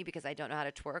fun of me because I don't know how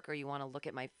to twerk or you want to look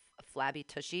at my flabby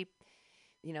tushy,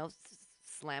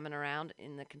 slamming around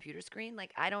in the computer screen?"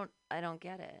 Like I don't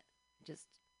get it. Just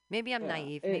maybe I'm Yeah,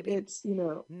 naive. Maybe it's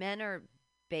men are and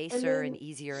baser and then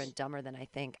easier and dumber than I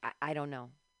think. I don't know.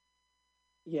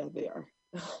 yeah, they are.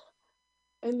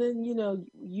 And then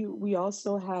you we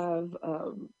also have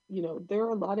there are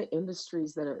a lot of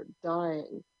industries that are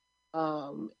dying.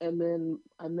 And then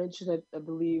I mentioned it, I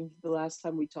believe the last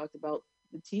time we talked about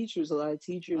the teachers, a lot of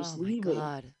teachers Oh my leaving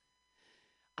god.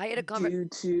 I had a conversation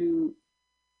due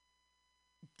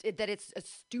to that it's a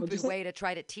what'd you stupid say? way to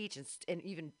try to teach and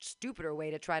even stupider way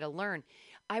to try to learn.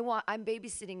 I'm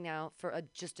babysitting now for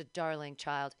just a darling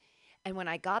child. And when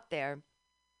I got there,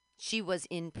 she was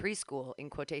in preschool in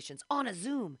quotations on a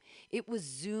Zoom. It was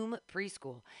Zoom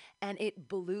preschool and it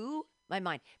blew my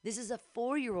mind. This is a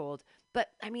 4-year-old, but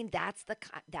I mean that's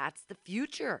the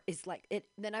future. Is like it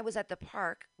then I was at the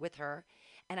park with her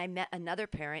and I met another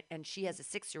parent and she has a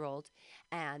 6-year-old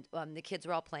and the kids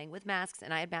were all playing with masks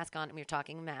and I had mask on and we were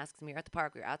talking masks and we were at the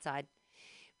park, we were outside.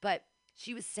 But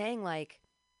she was saying like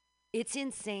it's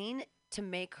insane to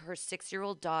make her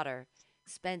 6-year-old daughter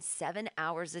spend 7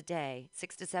 hours a day,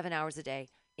 6 to 7 hours a day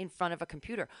in front of a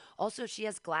computer. Also, she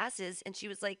has glasses, and she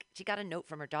was like, she got a note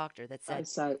from her doctor that said,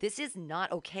 Eyesight. "This is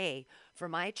not okay for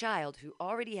my child who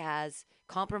already has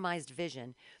compromised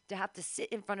vision to have to sit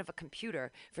in front of a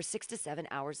computer for 6 to 7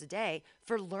 hours a day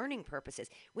for learning purposes."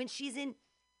 When she's in,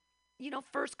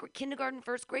 kindergarten,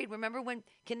 first grade, remember when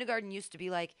kindergarten used to be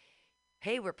like,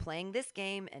 "Hey, we're playing this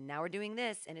game and now we're doing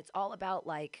this." And it's all about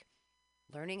like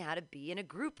learning how to be in a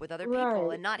group with other people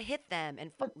Right. and not hit them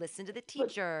and But listen to the but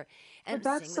teacher but and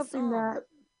sing the song.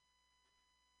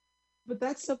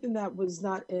 that's something that was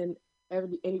not in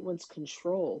anyone's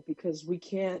control because we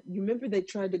can't. You remember they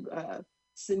tried to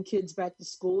send kids back to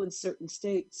school in certain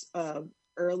states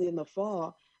early in the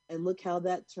fall, and look how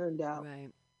that turned out.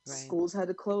 Right, right. Schools had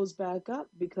to close back up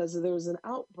because there was an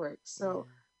outbreak. Yeah. So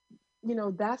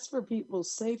that's for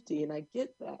people's safety, and I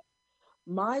get that.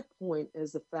 My point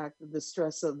is the fact of the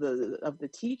stress of the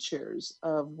teachers,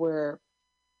 of where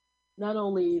not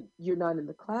only you're not in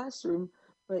the classroom,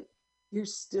 but you're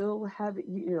still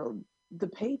having, the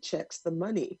paychecks, the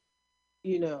money,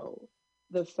 you know,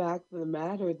 the fact of the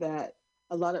matter that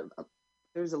a lot of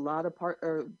there's a lot of part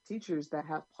or teachers that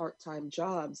have part-time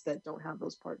jobs that don't have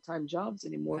those part-time jobs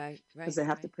anymore Right, because right, they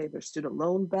have to right. pay their student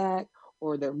loan back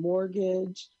or their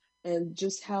mortgage, and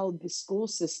just how the school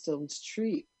systems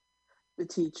treat the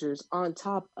teachers on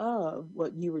top of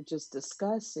what you were just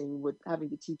discussing with having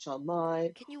to teach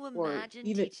online Can you or imagine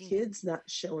even teaching? kids not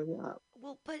showing up.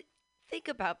 Well, but think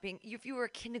about being, if you were a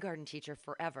kindergarten teacher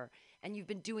forever and you've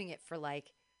been doing it for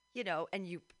like, and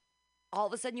you all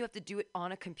of a sudden you have to do it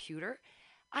on a computer.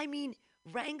 I mean,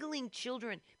 wrangling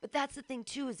children. But that's the thing,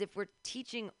 too, is if we're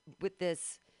teaching with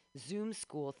this Zoom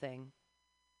school thing,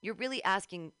 you're really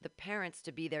asking the parents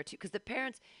to be there too. Because the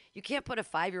parents, you can't put a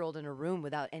 5-year-old in a room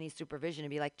without any supervision and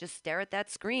be like, just stare at that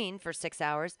screen for 6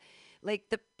 hours. Like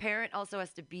the parent also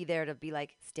has to be there to be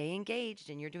like, stay engaged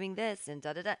and you're doing this and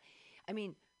da da da. I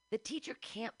mean, the teacher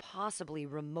can't possibly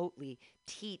remotely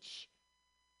teach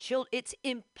children. It's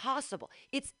impossible.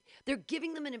 They're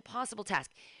giving them an impossible task.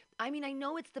 I mean, I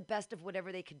know it's the best of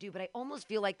whatever they could do, but I almost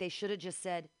feel like they should have just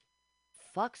said,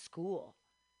 fuck school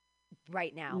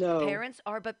right now. No. Parents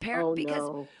are but parent Oh because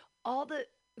no. all the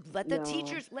No. let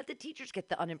the teachers get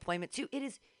the unemployment too. It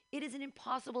is an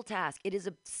impossible task. It is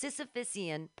a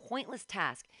Sisyphusian, pointless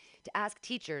task to ask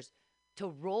teachers to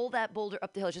roll that boulder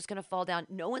up the hill. It's just going to fall down.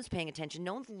 No one's paying attention.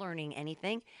 No one's learning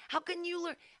anything. How can you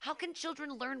learn? How can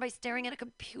children learn by staring at a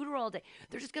computer all day?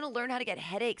 They're just going to learn how to get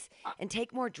headaches and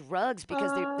take more drugs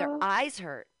because their Uh, eyes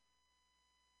hurt.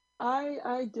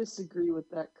 I disagree with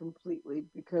that completely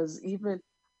because even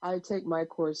I take my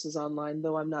courses online,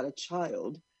 though I'm not a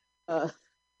child. Uh,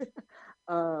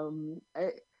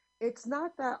 it's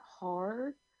not that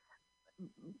hard.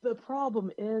 The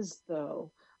problem is,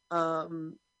 though,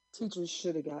 um, teachers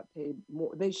should have got paid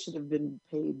more. They should have been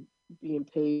being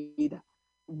paid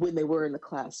when they were in the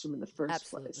classroom in the first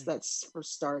place. Absolutely. That's for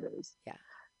starters. Yeah.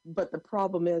 But the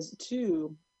problem is,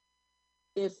 too,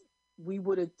 if we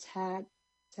would have tagged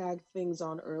things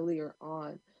on earlier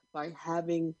on, by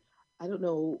having, I don't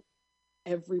know,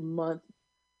 every month,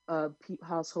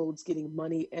 households getting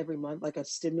money every month, like a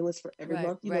stimulus for every Right,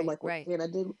 month, right, like what right.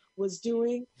 Canada was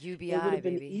doing, it would UBI, have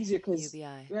been baby. easier because,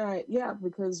 UBI. right, yeah,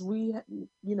 because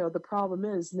the problem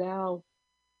is now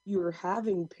you're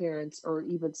having parents or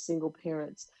even single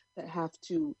parents that have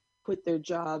to quit their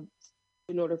job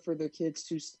in order for their kids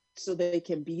so they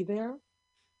can be there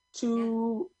Yeah.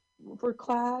 to for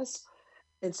class,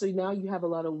 and so now you have a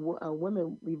lot of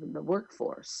women leaving the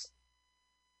workforce,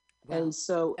 and Well,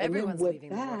 so and then everyone's with leaving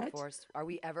the that workforce. Are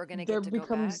we ever going to there get to go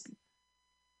becomes back?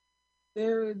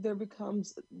 there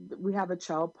becomes we have a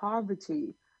child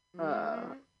poverty uh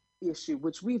Mm-hmm. issue,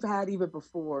 which we've had even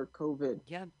before COVID.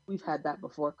 Yeah, We've had that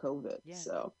before COVID. yeah.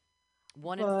 So,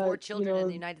 One in four but children in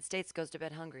the United States goes to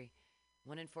bed hungry.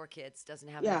 One in four kids doesn't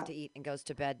have enough yeah, to eat and goes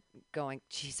to bed going,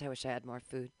 "Geez, I wish I had more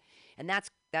food," and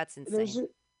that's there's insane.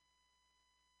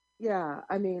 yeah.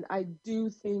 I mean, I do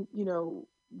think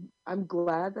I'm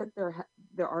glad that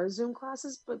there are Zoom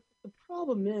classes, but the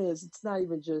problem is it's not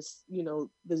even just the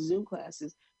Zoom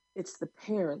classes. It's the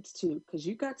parents too, because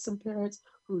you got some parents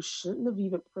who shouldn't have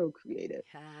even procreated,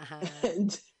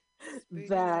 and Speaking the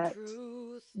that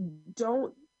truth.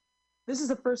 don't this is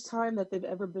the first time that they've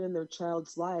ever been in their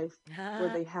child's life where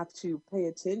they have to pay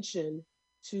attention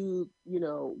to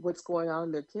what's going on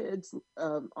in their kids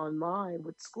online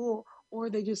with school, or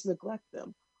they just neglect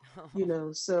them.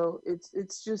 So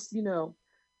it's just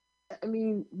I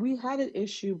mean, we had an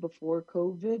issue before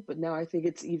COVID, but now I think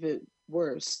it's even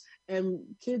worse, and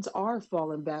kids are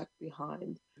falling back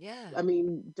behind. Yeah. I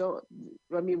mean, don't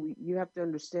I mean you have to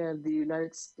understand the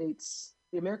United States,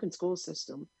 the American school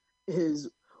system is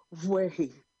way,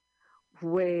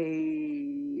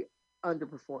 way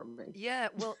underperforming. Yeah,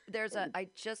 well, I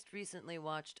just recently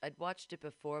I'd watched it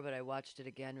before, but I watched it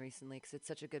again recently because it's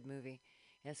such a good movie.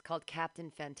 And it's called Captain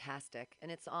Fantastic,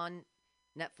 and it's on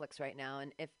Netflix right now.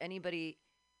 And if anybody,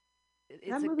 That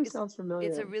it's a, movie sounds it's a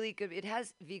familiar. really good, it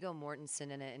has Viggo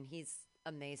Mortensen in it, and he's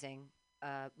amazing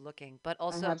looking, but I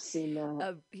also have seen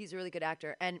that. he's a really good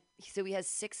actor. And so he has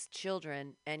six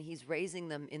children, and he's raising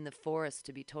them in the forest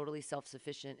to be totally self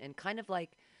sufficient and kind of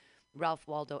like Ralph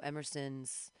Waldo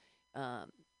Emerson's um,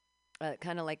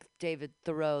 kind of like David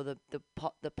Thoreau,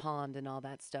 the pond and all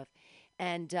that stuff,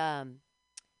 and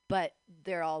but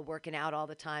they're all working out all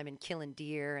the time and killing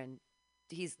deer, and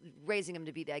he's raising them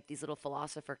to be like these little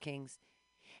philosopher kings.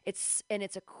 It's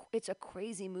a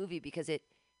crazy movie because it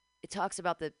talks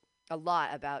about the a lot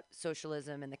about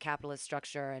socialism and the capitalist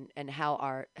structure and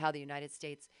how the United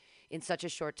States in such a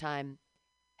short time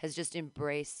has just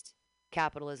embraced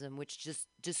capitalism, which just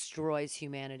destroys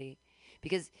humanity.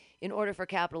 Because in order for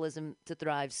capitalism to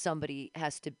thrive, somebody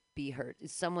has to be hurt.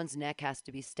 Someone's neck has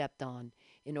to be stepped on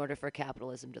in order for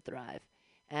capitalism to thrive.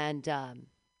 And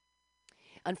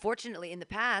unfortunately, in the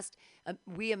past,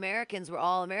 we Americans were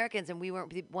all Americans and we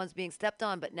weren't the ones being stepped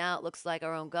on. But now it looks like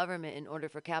our own government, in order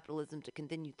for capitalism to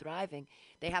continue thriving,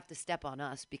 they have to step on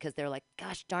us because they're like,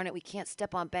 gosh darn it, we can't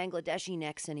step on Bangladeshi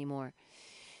necks anymore.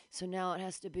 So now it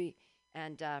has to be.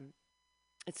 And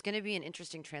it's going to be an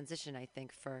interesting transition, I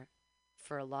think, for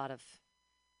a lot of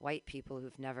white people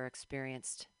who've never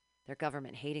experienced their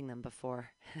government hating them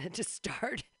before to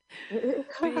start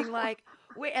being like,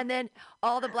 wait, and then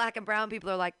all the black and brown people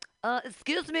are like,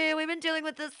 excuse me, we've been dealing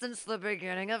with this since the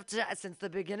beginning of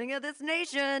this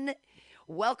nation.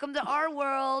 Welcome to our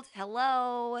world.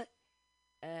 Hello.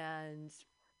 And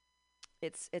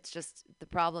it's just the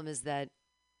problem is that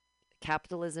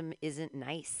capitalism isn't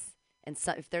nice. And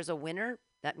so if there's a winner,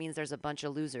 that means there's a bunch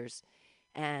of losers.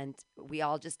 And we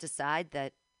all just decide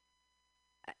that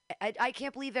I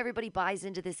can't believe everybody buys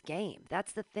into this game.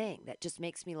 That's the thing that just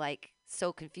makes me like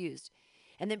so confused.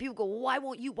 And then people go, well, why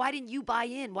won't you? Why didn't you buy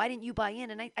in? Why didn't you buy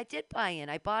in? And I did buy in.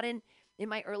 I bought in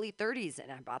my early 30s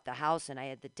and I bought the house and I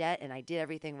had the debt and I did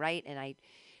everything right. And I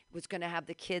was going to have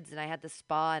the kids and I had the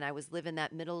spa and I was living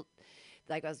that middle,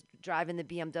 like I was driving the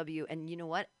BMW. And you know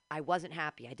what? I wasn't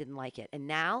happy. I didn't like it. And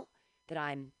now that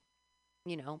I'm,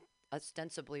 you know,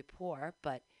 ostensibly poor,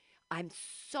 but I'm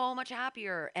so much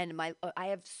happier and I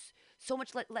have so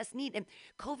much less need. And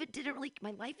COVID didn't really,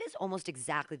 my life is almost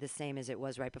exactly the same as it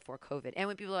was right before COVID. And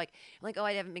when people are like, oh,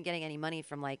 I haven't been getting any money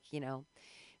from like,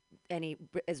 any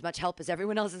as much help as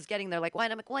everyone else is getting, they're like, why?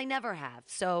 And I'm like, well, I never have.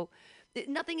 So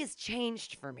nothing has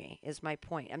changed for me, is my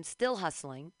point. I'm still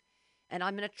hustling and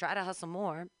I'm going to try to hustle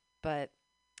more. But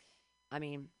I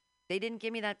mean, they didn't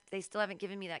give me that. They still haven't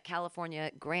given me that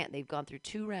California grant. They've gone through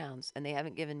 2 rounds and they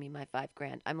haven't given me my 5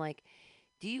 grand. I'm like,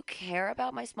 do you care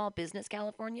about my small business,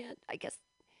 California? I guess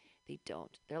they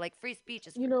don't. They're like, free speech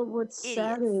is for What's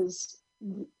sad idiots.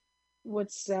 is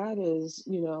what's sad is,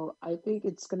 I think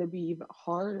it's going to be even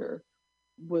harder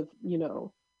with,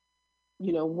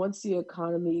 once the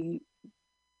economy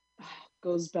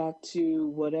goes back to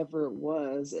whatever it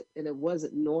was, and it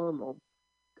wasn't normal,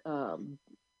 um,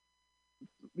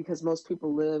 because most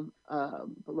people live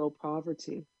below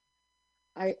poverty.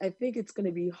 I think it's going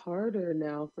to be harder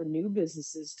now for new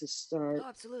businesses to Oh, start,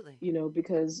 absolutely.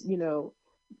 because,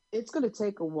 it's going to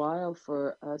take a while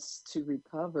for us to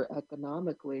recover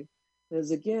economically.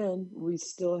 Because again, we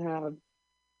still have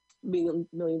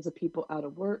millions of people out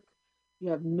of work. You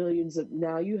have millions of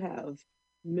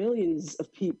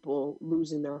people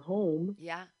losing their home.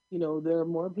 Yeah. There are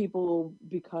more people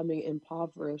becoming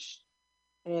impoverished,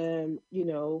 and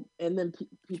then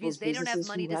Which means people's they don't have businesses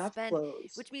money who to have spend.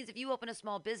 closed. Which means if you open a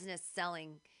small business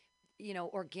selling,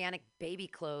 organic baby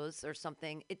clothes or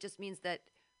something, it just means that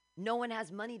no one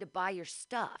has money to buy your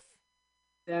stuff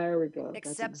There we go. That's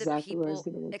except the exactly where I was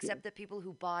people getting into. except the people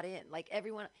who bought in. Like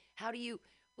everyone, how do you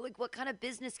like what kind of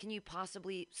business can you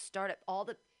possibly start at all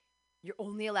the you're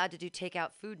only allowed to do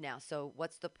takeout food now. So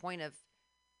what's the point of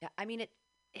yeah, I mean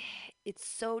it's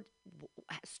so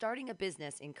starting a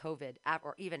business in COVID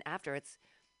or even after it's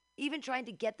even trying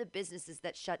to get the businesses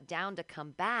that shut down to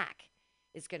come back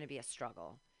is going to be a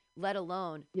struggle. Let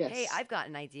alone, hey, Yes. I've got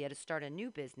an idea to start a new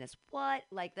business. What?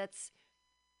 Like that's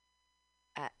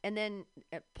and then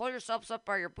pull yourselves up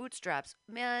by your bootstraps.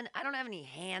 Man, I don't have any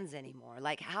hands anymore.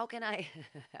 Like how can I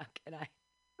how can I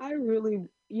I really,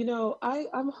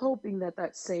 I'm hoping that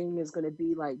that saying is going to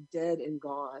be like dead and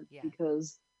gone, yeah.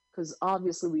 because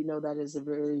obviously we know that is a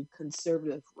very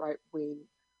conservative right wing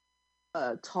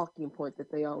talking point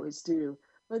that they always do.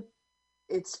 But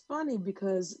it's funny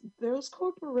because those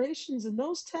corporations and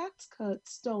those tax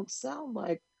cuts don't sound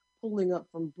like pulling up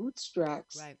from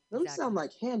bootstraps. Right, Them sound exactly.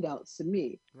 like handouts to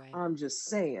me. Right. I'm just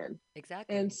saying. And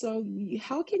Exactly. so,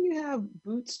 how can you have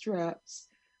bootstraps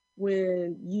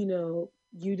when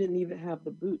you didn't even have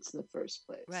the boots in the first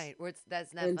place? Right. Where it's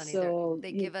that's not And funny. so,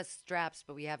 They give us straps,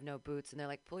 but we have no boots, and they're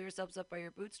like, "Pull yourselves up by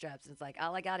your bootstraps." And it's like,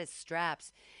 all I got is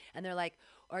straps, and they're like,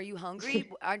 "Are you hungry?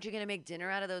 Aren't you gonna make dinner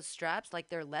out of those straps? Like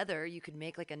they're leather. You could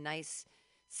make like a nice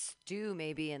stew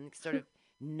maybe, and sort of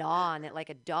gnaw on it like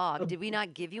a dog. a, Did we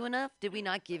not give you enough? Did we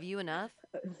not give you enough?"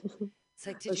 It's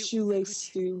like, a did you?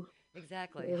 shoelace Would you stew.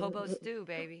 exactly hobo stew,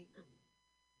 baby?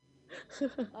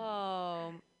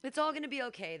 Oh, it's all going to be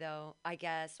okay though, I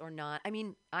guess, or not. I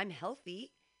mean, I'm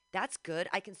healthy. That's good.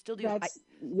 I can still do.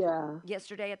 Yeah,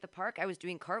 Yesterday at the park, I was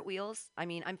doing cartwheels. I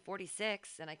mean, I'm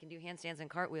 46 and I can do handstands and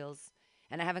cartwheels,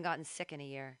 and I haven't gotten sick in a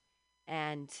year.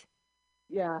 And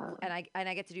yeah.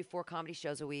 I get to do 4 comedy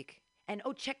shows a week. And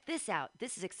oh, check this out.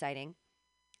 This is exciting.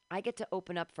 I get to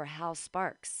open up for Hal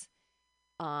Sparks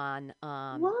on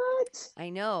What? I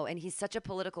know, and he's such a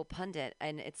political pundit,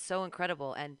 and it's so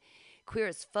incredible. And Queer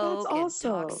as That's Folk and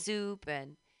Talk awesome. Soup,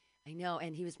 and I know,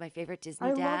 and he was my favorite Disney I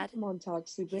loved dad. him on Talk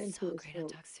Soup He's and so Queer great on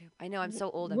Folk. Talk Soup. I know, I'm so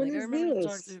old. I'm When like, I is remember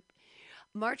Talk this? Soup.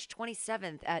 March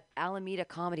 27th at Alameda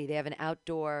Comedy. They have an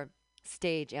outdoor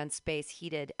stage and space,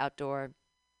 heated outdoor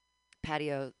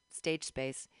patio stage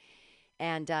space.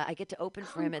 And I get to open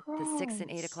for him at the 6 and 8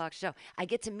 Congrats. o'clock show. I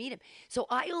get to meet him. So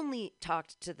I only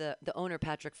talked to the owner,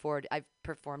 Patrick Ford. I've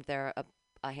performed there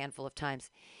a handful of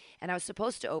times, and I was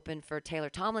supposed to open for Taylor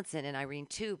Tomlinson and Irene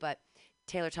too, but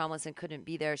Taylor Tomlinson couldn't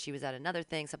be there. She was at another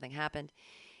thing. Something happened.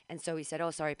 And so he said,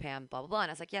 "Oh, sorry, Pam, blah, blah, blah." And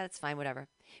I was like, "Yeah, that's fine, whatever."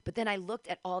 But then I looked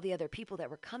at all the other people that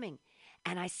were coming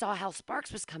and I saw Hal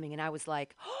Sparks was coming and I was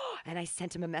like, oh, and I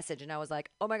sent him a message and I was like,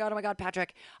 oh my God,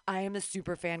 Patrick, I am a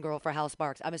super fangirl for Hal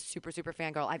Sparks. I'm a super, super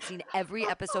fangirl. I've seen every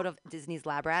episode of Disney's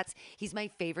Lab Rats. He's my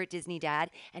favorite Disney dad.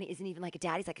 And he isn't even like a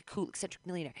dad. He's like a cool, eccentric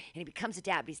millionaire. And he becomes a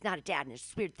dad, but he's not a dad. And there's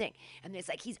this weird thing. And there's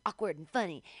like, he's awkward and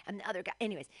funny. And the other guy,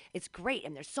 anyways, it's great.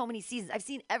 And there's so many seasons. I've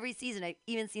seen every season. I've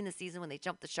even seen the season when they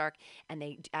jump the shark and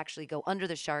they actually go under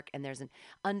the shark and there's an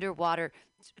underwater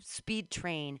speed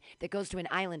train that goes to an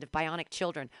island of bionic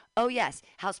children. Oh yes,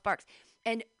 Hal Sparks.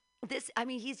 And this, I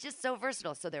mean, he's just so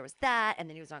versatile. So there was that, and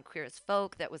then he was on Queer as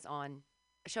Folk, that was on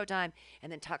Showtime,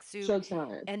 and then Talk Soup,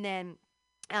 Showtime. and then,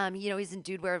 he's in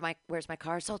Dude, Where's My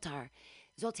Car, Zoltan,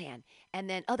 and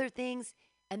then other things,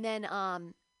 and then,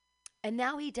 and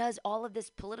now he does all of this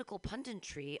political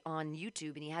punditry on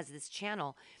YouTube, and he has this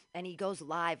channel, and he goes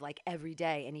live like every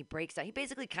day, and he breaks down. He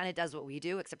basically kind of does what we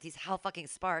do, except he's Hal fucking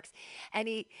Sparks, and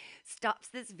he stops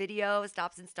this video,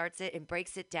 stops and starts it, and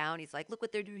breaks it down. He's like, "Look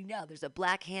what they're doing now. There's a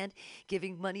black hand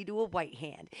giving money to a white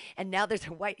hand, and now there's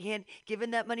a white hand giving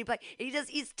that money back." And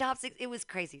he stops it. It was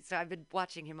crazy. So I've been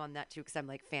watching him on that too, because I'm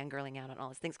like fangirling out on all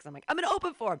his things, because I'm like, I'm gonna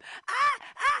open for him. Ah,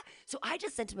 ah. So I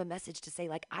just sent him a message to say,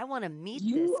 like, I want to meet this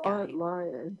You aren't guy.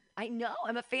 lying. I know,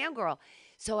 I'm a fangirl.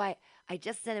 So I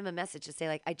just sent him a message to say,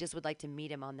 like, I just would like to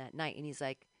meet him on that night. And he's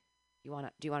like, do you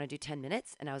want to do 10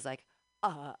 minutes? And I was like,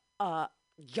 uh, uh,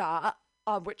 yeah.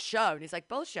 Which show? And he's like,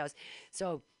 both shows.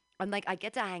 So I'm like, I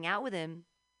get to hang out with him,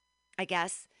 I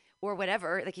guess, or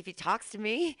whatever. Like if he talks to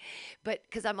me, but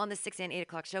because I'm on the 6 and 8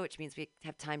 o'clock show, which means we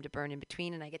have time to burn in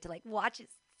between, and I get to like watch his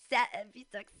set and be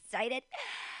so excited.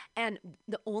 And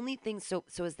the only thing, so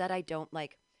is that I don't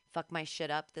like fuck my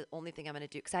shit up. The only thing I'm gonna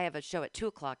do, because I have a show at 2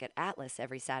 o'clock at Atlas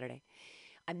every Saturday.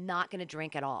 I'm not gonna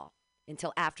drink at all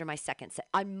until after my second set.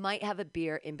 I might have a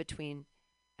beer in between.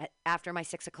 After my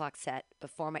 6 o'clock set,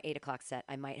 before my 8 o'clock set,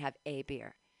 I might have a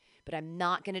beer, but I'm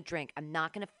not going to drink. I'm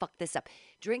not going to fuck this up.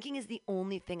 Drinking is the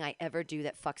only thing I ever do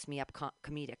that fucks me up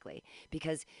comedically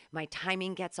because my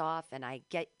timing gets off and I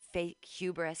get fake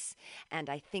hubris and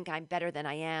I think I'm better than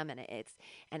I am.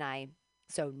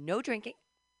 So no drinking.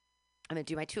 I'm going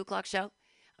to do my 2 o'clock show.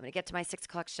 I'm going to get to my 6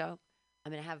 o'clock show.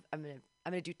 I'm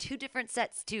gonna do two different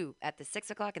sets too. At the 6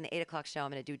 o'clock and the 8 o'clock show,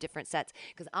 I'm gonna do different sets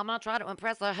because I'm gonna try to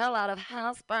impress the hell out of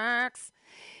Houseburgs,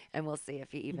 and we'll see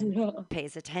if he even Yeah.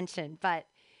 pays attention.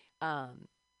 Um,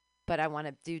 but I want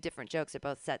to do different jokes at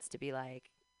both sets to be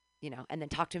like, and then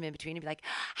talk to him in between and be like,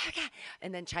 oh God,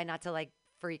 and then try not to like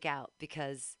freak out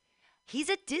because he's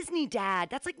a Disney dad.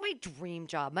 That's like my dream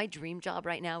job. My dream job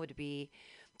right now would be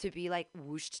to be like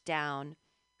whooshed down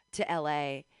to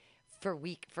LA for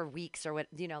weeks or what,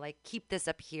 like keep this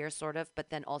up here sort of, but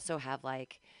then also have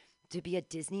like to be a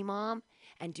Disney mom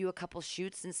and do a couple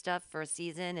shoots and stuff for a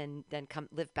season and then come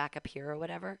live back up here or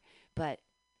whatever. But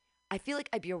I feel like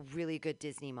I'd be a really good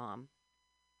Disney mom.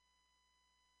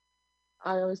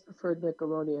 I always preferred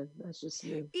Nickelodeon. That's just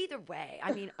me. Either way,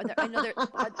 I mean, I know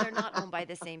they're not owned by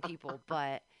the same people,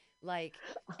 but like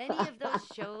any of those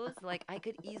shows, like I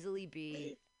could easily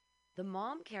be the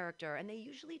mom character, and they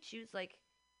usually choose like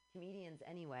comedians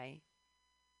anyway.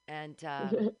 And so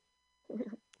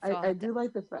I'll I have to. do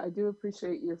like I do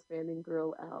appreciate your fanning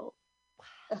girl out.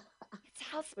 It's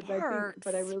House But but I Parks.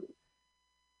 really,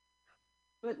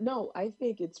 but no, I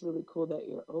think it's really cool that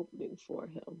you're opening for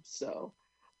him. So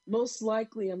most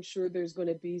likely, I'm sure there's going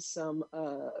to be some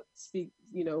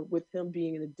with him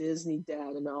being a Disney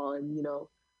dad and all, and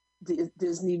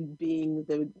Disney being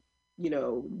the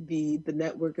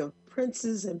network of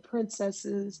princes and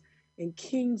princesses and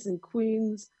kings and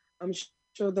queens. I'm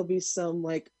sure there'll be some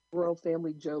like royal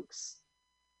family jokes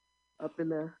up in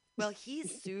there. Well,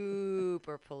 he's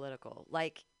super political.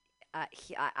 Like,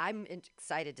 I'm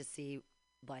excited to see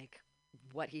like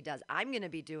what he does. I'm gonna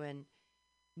be doing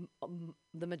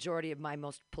the majority of my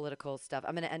most political stuff.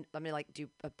 I'm gonna like do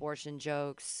abortion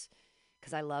jokes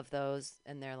because I love those,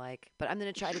 and they're like. But I'm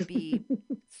gonna try to be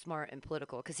smart and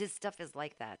political because his stuff is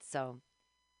like that. So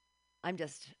I'm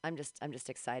just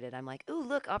excited. I'm like, ooh,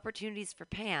 look, opportunities for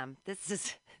Pam. This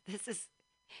is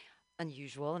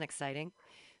unusual and exciting.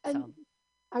 And So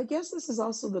I guess this is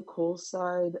also the cool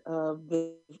side of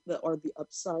the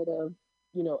upside of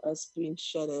us being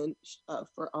shut in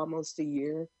for almost a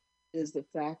year is the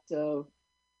fact of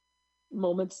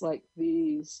moments like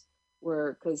these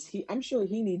where because I'm sure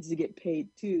he needs to get paid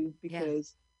too yeah,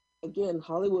 because again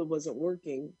Hollywood wasn't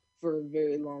working for a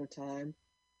very long time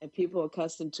and people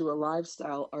accustomed to a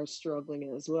lifestyle are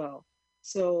struggling as well.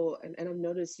 So and I've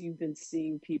noticed you've been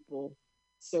seeing people,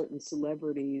 certain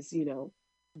celebrities,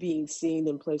 being seen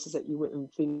in places that you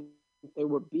wouldn't think they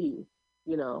would be,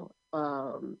 you know.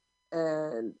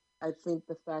 And I think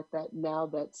the fact that now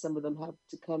that some of them have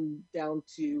to come down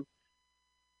to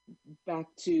back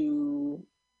to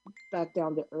back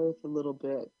down to earth a little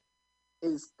bit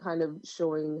is kind of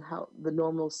showing how the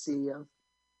normalcy of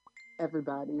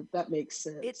everybody, if that makes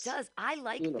it sense, does. I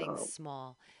like you things know.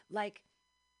 small. Like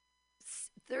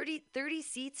 30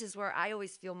 seats is where I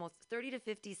always feel most 30 to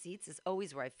 50 seats is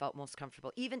always where I felt most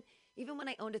comfortable. Even when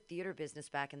I owned a theater business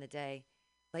back in the day,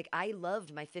 like I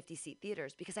loved my 50-seat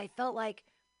theaters because I felt like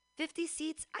 50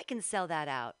 seats, I can sell that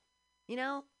out. You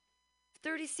know?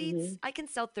 30 seats, Hmm. I can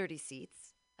sell 30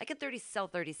 seats. I can sell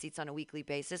 30 seats on a weekly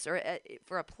basis or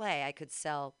for a play I could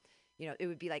sell, it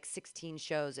would be like 16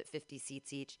 shows at 50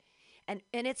 seats each. And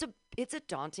it's a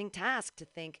daunting task to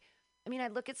think. I mean, I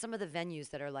look at some of the venues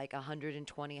that are like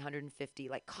 120, 150,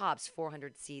 like Cobb's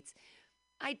 400 seats.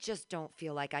 I just don't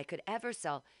feel like I could ever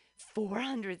sell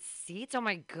 400 seats. Oh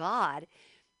my God.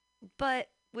 But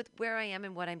with where I am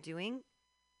and what I'm doing,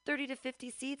 30 to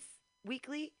 50 seats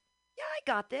weekly, yeah, I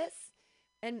got this.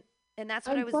 And and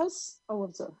And plus, oh,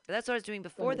 I'm sorry. that's what I was doing Go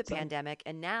before the ahead. Sorry. pandemic,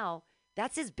 and now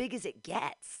that's as big as it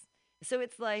gets. So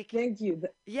it's like, Thank you.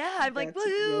 yeah, I'm like, That's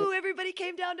yeah. woohoo, everybody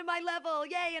came down to my level.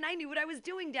 Yay, and I knew what I was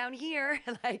doing down here.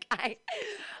 Like I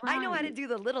know how to Right. do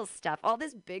the little stuff. All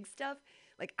this big stuff,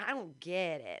 like I don't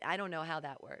get it. I don't know how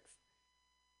that works.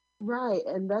 Right,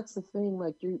 and that's the thing.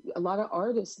 Like you, a lot of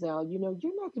artists now, you're not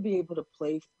gonna be able to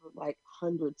play for like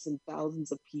hundreds and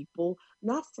thousands of people,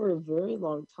 not for a very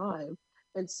long time.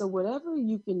 And so whatever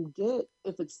you can get,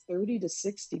 if it's 30 to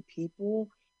 60 people,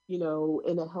 in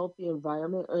a healthy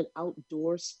environment or an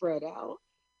outdoor spread out,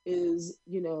 is,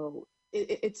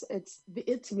 it's the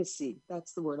intimacy.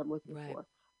 That's the word I'm looking Right. for.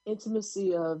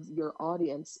 Intimacy of your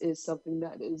audience is something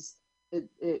that is,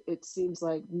 it seems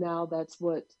like now that's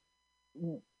what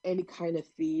any kind of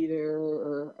theater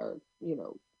or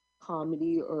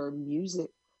comedy or music.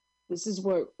 This is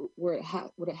what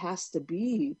it has to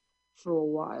be for a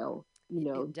while, It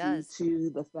due does. to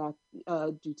the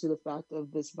fact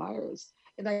of this virus.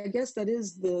 And I guess that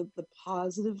is the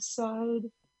positive side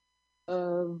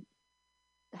of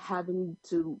having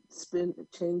to spin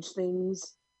change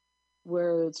things,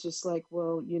 where it's just like,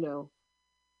 well,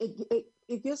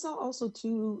 it gives out also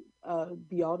to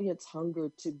the audience hunger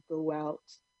to go out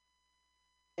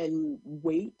and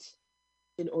wait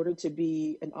in order to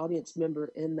be an audience member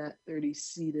in that 30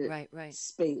 seated Right, right.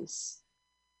 space.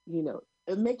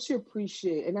 It makes you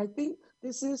appreciate. And I think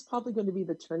this is probably going to be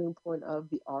the turning point of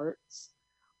the arts,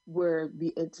 where the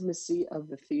intimacy of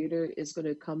the theater is going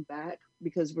to come back,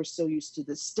 because we're so used to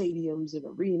the stadiums and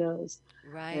arenas.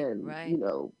 Right, And, right.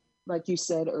 like you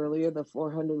said earlier, the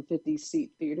 450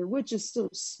 seat theater, which is still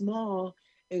small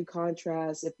in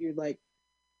contrast if you're like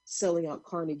selling out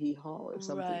Carnegie Hall or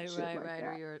something Right, shit right, like right.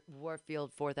 Or that. you're at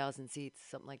Warfield, 4,000 seats,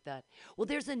 something like that. Well,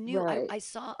 there's a new, Right. I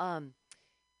saw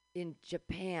in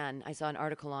Japan, I saw an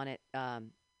article on it.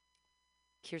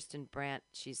 Kirsten Brandt,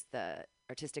 she's the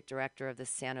artistic director of the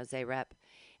San Jose rep,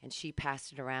 and she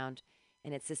passed it around.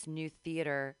 And it's this new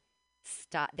theater.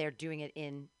 They're doing it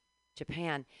in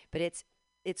Japan, but it's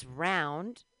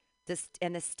round.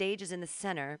 And the stage is in the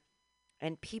center,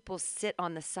 and people sit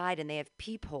on the side, and they have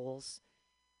peepholes,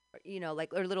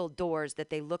 like or little doors that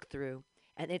they look through.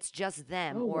 And it's just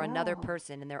them Oh or another wow.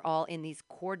 person, and they're all in these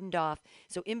cordoned off.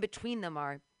 So in between them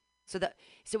are so that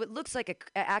so it looks like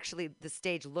actually the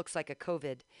stage looks like a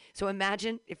COVID. So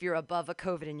imagine if you're above a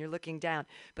COVID and you're looking down,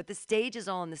 but the stage is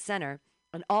all in the center,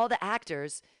 and all the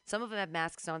actors, some of them have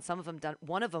masks on, some of them don't.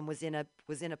 One of them was in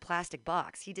a plastic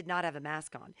box. He did not have a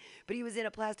mask on, but he was in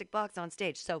a plastic box on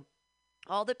stage. So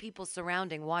all the people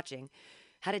surrounding, watching,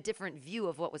 had a different view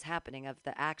of what was happening, of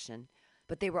the action,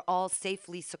 but they were all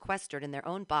safely sequestered in their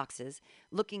own boxes,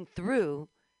 looking through,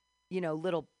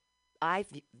 little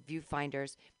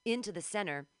viewfinders into the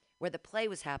center where the play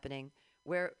was happening,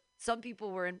 where some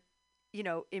people were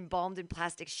embalmed in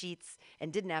plastic sheets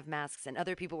and didn't have masks, and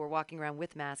other people were walking around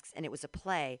with masks, and it was a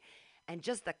play. And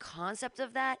just the concept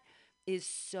of that is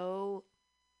so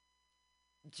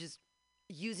just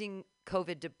using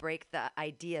COVID to break the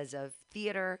ideas of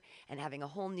theater and having a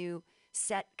whole new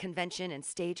set convention and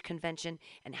stage convention,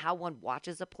 and how one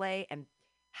watches a play and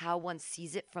how one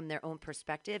sees it from their own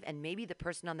perspective. And maybe the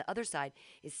person on the other side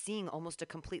is seeing almost a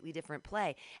completely different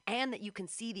play, and that you can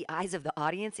see the eyes of the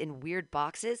audience in weird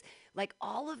boxes. Like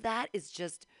all of that is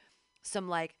just some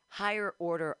like higher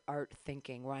order art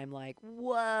thinking where I'm like,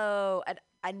 whoa.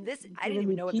 And this, I didn't Giving even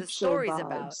me know what the peep show story's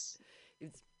about. vibes.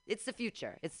 It's the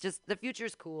future. It's just the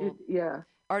future's It cool. yeah.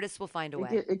 Artists will find a It way.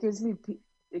 gi- it gives me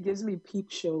it gives me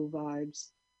peep show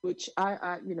vibes, which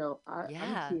I'm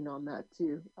Yeah. keen on that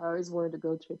too. I always wanted to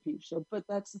go to a peep show, but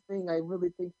that's the thing. I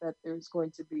really think that there's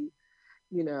going to be,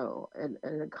 an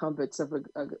incumbents of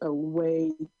a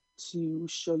way to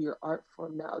show your art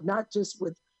form now, not just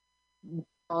with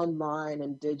online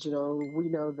and digital. We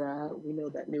know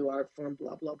that new art form,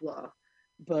 blah blah blah.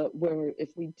 But where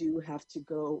if we do have to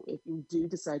go, if we do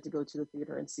decide to go to the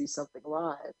theater and see something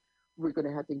live, we're going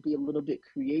to have to be a little bit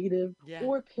creative Yeah.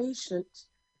 or patient,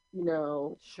 you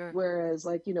know. Sure. Whereas,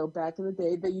 like, back in the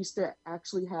day, they used to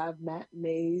actually have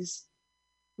matinees,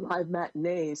 live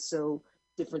matinees, so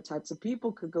different types of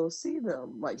people could go see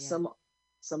them. Like Yeah.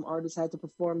 some artists had to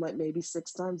perform like maybe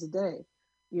 6 times a day,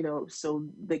 so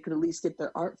they could at least get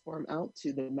their art form out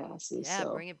to the masses. Yeah.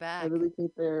 So Bring it I back. really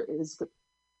think there is,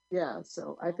 yeah.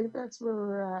 So I Oh think my. that's where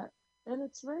we're at, and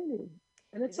it's raining,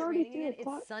 and Is it's it already raining three again? It's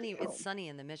o'clock. sunny. It's Damn, sunny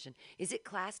in the mission. Is it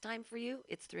class time for you?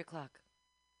 It's 3 o'clock.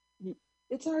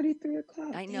 it's already 3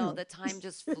 o'clock. I know Damn, the time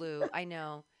just flew. I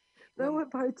know. that When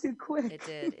went by too it quick.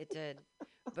 did, it did.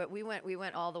 But we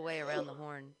went all the way around the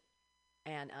horn,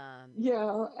 and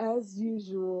Yeah, as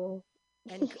usual.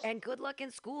 and good luck in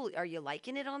school. Are you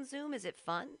liking it on Zoom? Is it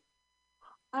fun?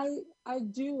 I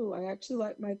do. I actually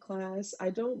like my class. I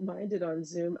don't mind it on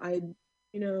Zoom. I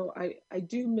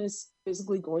do miss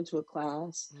physically going to a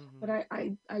class, but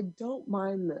Mm-hmm. I don't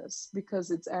mind this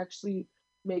because it's actually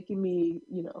making me,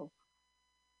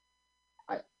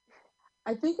 I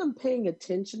I think I'm paying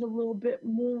attention a little bit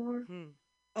more,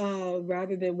 Hmm.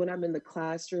 rather than when I'm in the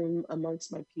classroom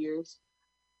amongst my peers.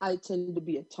 I tend to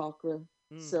be a talker,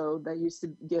 Mm. so that used to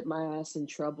get my ass in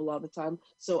trouble all the time.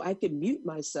 So I can mute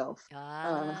myself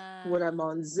when I'm Ah,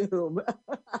 on Zoom.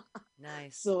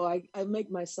 nice. So I make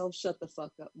myself shut the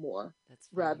fuck up more That's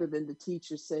funny. rather than the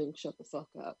teacher saying shut the fuck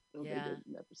up. Though they Yeah. did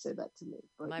never say that to me.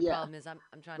 But My yeah, problem is I'm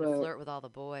trying to but flirt with all the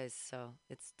boys, so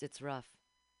it's rough.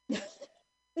 It's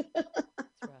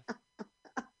rough.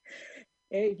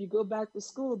 hey, if you go back to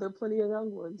school, there are plenty of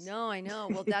young ones. No, I know.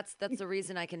 Well, that's the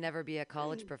reason I can never be a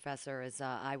college professor is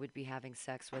I would be having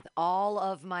sex with all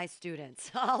of my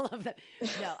students, all of them.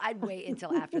 No, I'd wait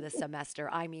until after the semester.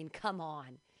 I mean, come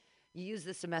on. You use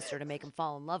the semester to make them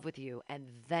fall in love with you, and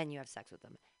then you have sex with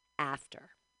them after.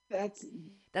 That's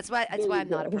That's there why you I'm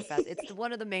not a go. professor. It's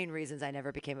one of the main reasons I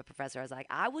never became a professor. I was like,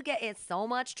 I would get in so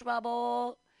much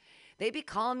trouble. They'd be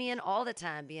calling me in all the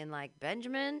time, being like,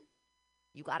 Benjamin,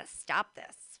 you got to stop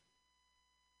this.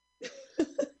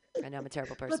 I know I'm a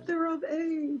terrible But person. they're of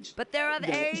age. But they're of No.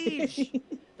 age.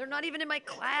 They're not even in my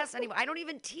class anymore. I don't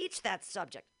even teach that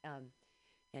subject.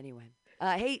 Anyway,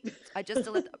 hey, I just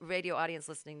to let the radio audience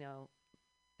listening know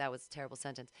that was a terrible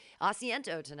sentence.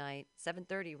 Asiento tonight,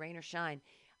 7:30, rain or shine.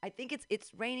 I think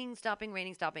it's raining, stopping,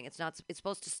 raining, stopping. It's not. It's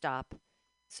supposed to stop,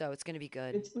 so it's going to be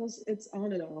good. It's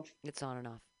on and off. It's on and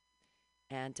off.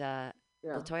 And Yeah.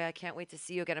 Latoya, I can't wait to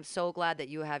see you again. I'm so glad that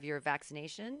you have your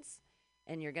vaccinations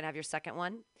and you're going to have your second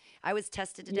one. I was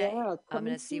tested today. Yeah, I'm going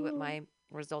coming to see what soon. my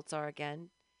results are again.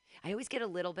 I always get a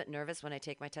little bit nervous when I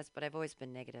take my test, but I've always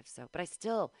been negative. So, but I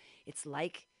still, it's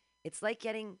like, it's like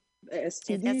getting an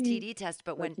STD, STD test.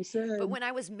 But like you but said. when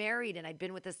I was married and I'd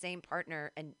been with the same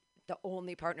partner and the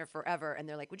only partner forever, and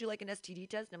they're like, "Would you like an STD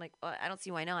test?" And I'm like, well, "I don't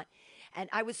see why not." And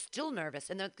I was still nervous,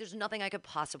 and there's nothing I could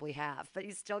possibly have, but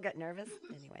you still get nervous.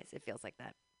 Anyways, it feels like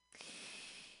that.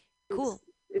 It's Cool. Well,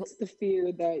 it's the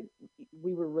fear that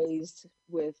we were raised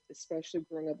with, especially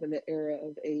growing up in the era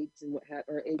of AIDS and what have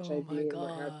or oh HIV my and what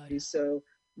have god. you. So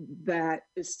that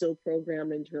is still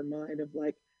programmed into her mind of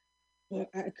like, well,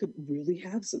 I could really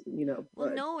have something, Well,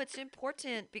 but no, it's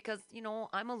important because,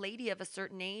 I'm a lady of a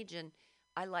certain age and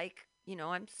I like,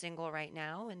 I'm single right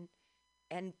now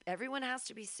and everyone has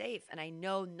to be safe. And I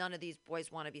know none of these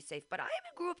boys want to be safe, but I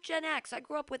even grew up Gen X. I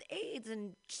grew up with AIDS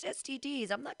and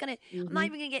STDs. I'm not hmm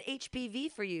even gonna get HPV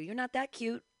for you. You're not that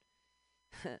cute.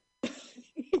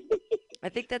 I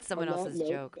think that's someone on that else's note,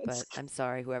 joke, that's but I'm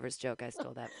sorry, whoever's joke I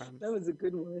stole that from. that was a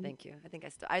good one. Thank you. I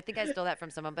think I stole that from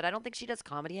someone, but I don't think she does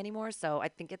comedy anymore, so I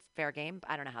think it's fair game.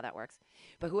 I don't know how that works.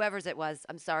 But whoever's it was,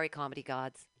 I'm sorry, comedy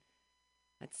gods.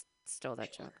 Stole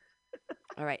that joke.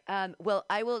 All right. Well,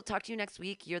 I will talk to you next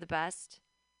week. You're the best.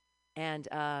 And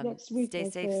Next week, stay my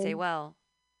safe, stay friend. well.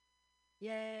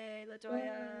 Yay, Latoya,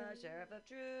 Bye. Sheriff of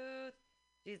Truth.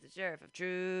 She's the Sheriff of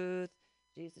Truth.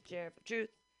 She's the Sheriff of Truth.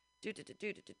 Do do do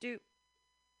do do do do.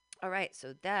 All right,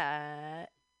 so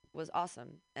that was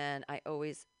awesome, and I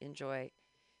always enjoy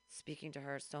speaking to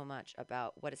her so much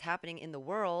about what is happening in the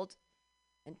world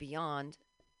and beyond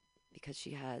because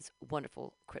she has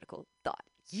wonderful critical thought.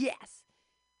 Yes.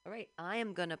 All right, I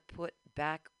am gonna put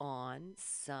back on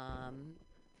some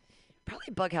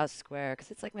probably Bughouse Square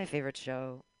because it's like my favorite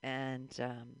show, and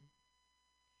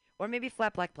or maybe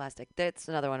Flat Black Plastic. That's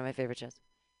another one of my favorite shows.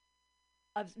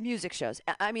 Of music shows.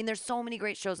 I mean, there's so many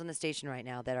great shows on the station right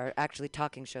now that are actually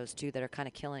talking shows too that are kind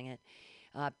of killing it.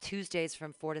 Tuesdays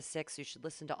from 4 to 6, you should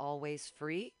listen to Always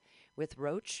Free with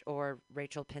Roach or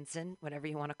Rachel Pinson, whatever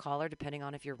you want to call her, depending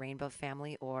on if you're Rainbow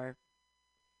Family or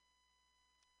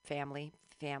family,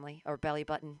 or belly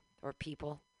button or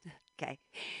people. Okay.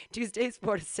 Tuesdays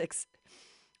 4 to 6,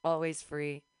 always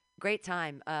free. Great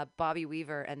time. Bobby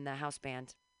Weaver and the house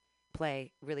band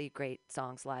play really great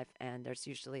songs live, and there's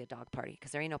usually a dog party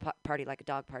because there ain't no party like a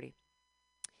dog party.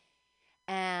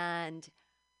 And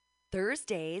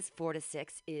Thursdays 4 to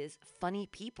 6 is funny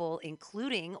people,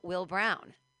 including Will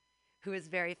Brown, who is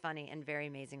very funny and very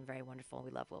amazing, very wonderful.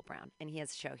 We love Will Brown, and he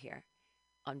has a show here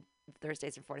on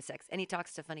Thursdays from 4 to 6, and he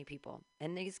talks to funny people,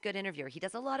 and he's a good interviewer. He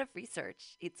does a lot of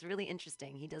research. It's really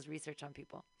interesting. He does research on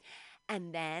people,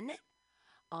 and then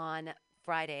on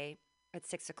Friday at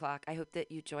 6 o'clock, I hope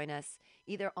that you join us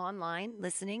either online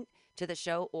listening to the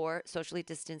show or socially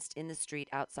distanced in the street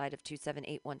outside of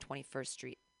 2781 21st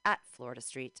Street at Florida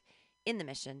Street in the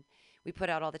Mission. We put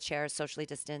out all the chairs socially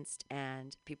distanced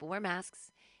and people wear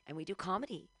masks and we do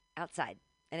comedy outside.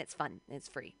 and it's fun and it's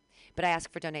free. But I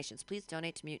ask for donations. Please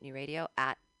donate to Mutiny Radio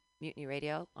at Mutiny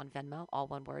Radio on Venmo, all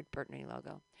one word, Bertney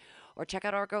logo. Or check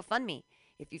out our GoFundMe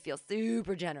if you feel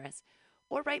super generous.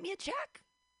 Or write me a check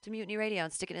to Mutiny Radio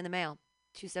and stick it in the mail.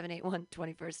 2781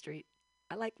 21st Street.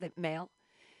 I like the mail.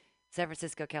 San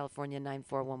Francisco, California,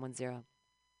 94110.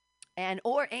 And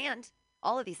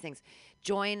all of these things.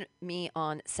 Join me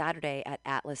on Saturday at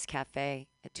Atlas Cafe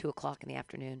at 2 o'clock in the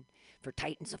afternoon for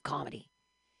Titans of Comedy.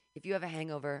 If you have a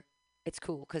hangover, it's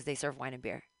cool because they serve wine and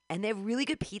beer. And they have really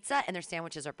good pizza, and their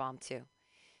sandwiches are bomb too.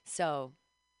 So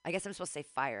I guess I'm supposed to say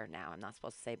fire now. I'm not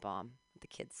supposed to say bomb, what the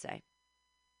kids say.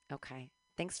 Okay.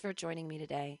 Thanks for joining me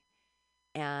today.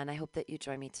 And I hope that you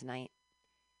join me tonight.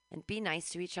 And be nice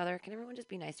to each other. Can everyone just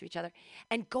be nice to each other?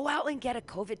 And go out and get a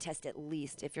COVID test at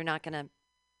least if you're not going to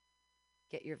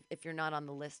if you're not on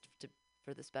the list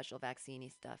for the special vaccine-y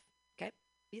stuff. Okay?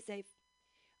 Be safe.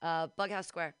 Bughouse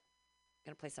Square.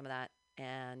 Gonna play some of that.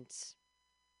 And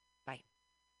bye.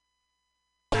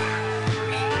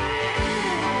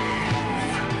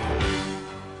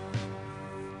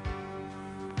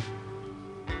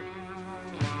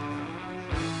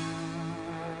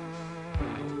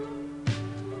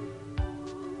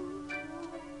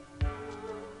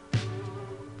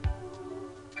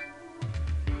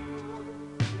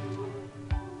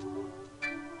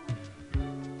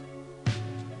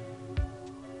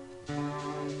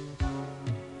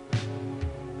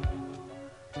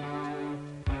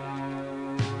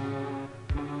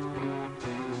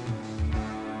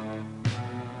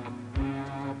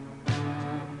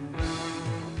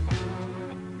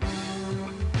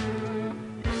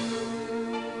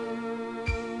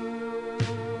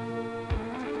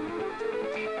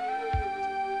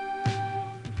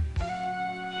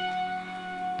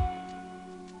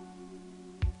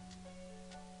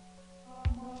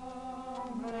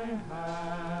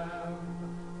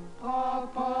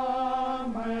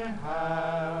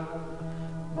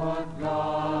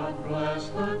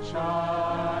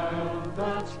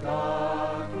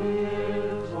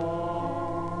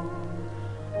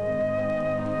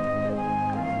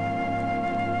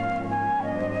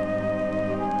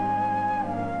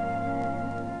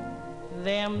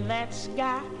 Them that's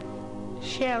got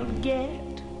shall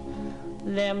get,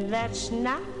 them that's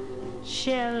not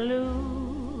shall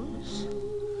lose.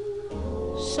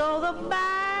 So the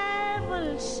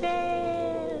Bible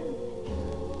said,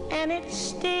 and it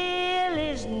still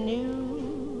is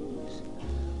news.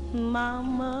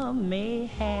 Mama may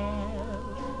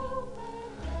have,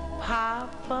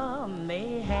 Papa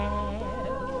may have,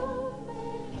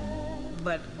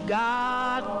 but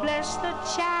God bless the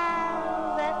child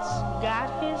that's got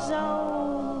his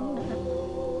own,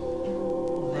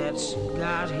 that's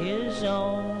got his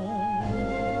own.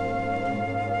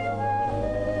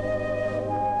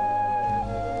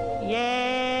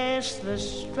 Yes, the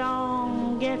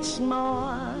strong gets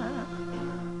more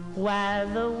while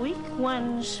the weak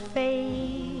ones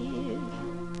fade.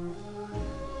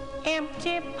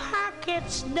 Empty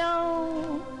pockets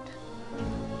don't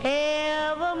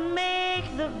ever make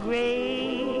the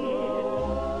grade.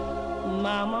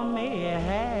 Mama may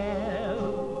have,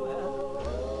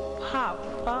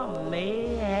 Papa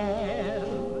may have,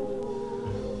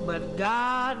 but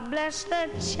God bless the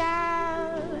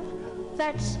child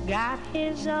that's got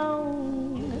his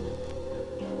own,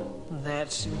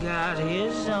 that's got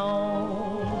his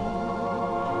own.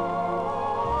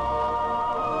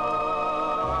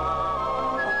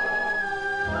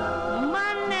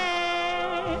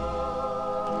 Money,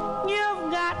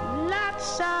 you've got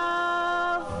lots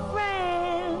of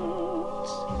friends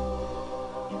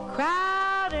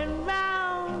crowding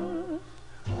round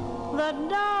the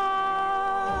door.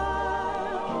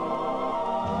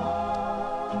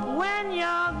 When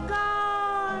you're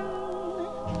gone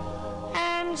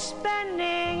and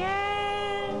spending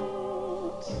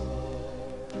ends,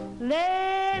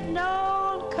 they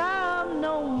don't come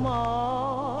no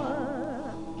more.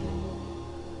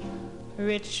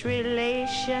 Rich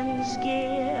relations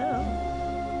give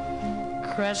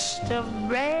crust of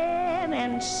bread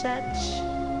and such.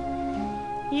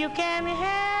 You can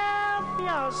help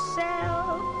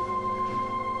yourself,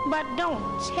 but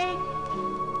don't take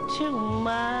too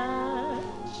much.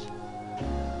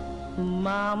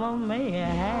 Mama may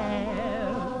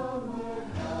have,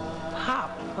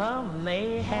 Papa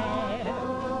may have,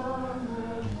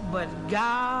 but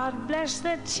God bless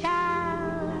the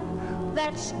child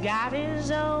that's got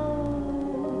his own,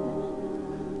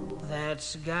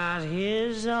 that's got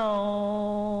his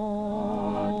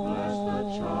own. God bless the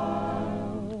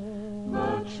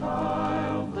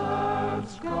child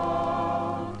that's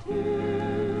got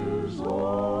his own.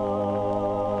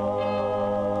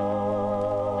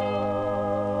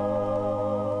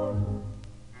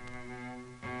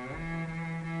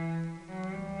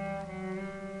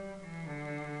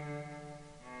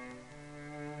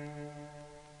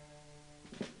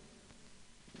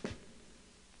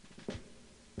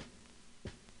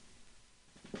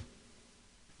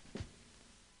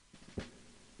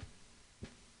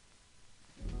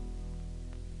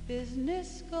 Business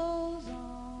goes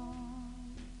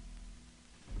on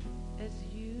as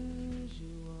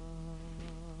usual.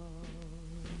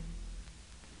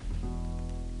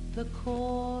 The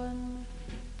corn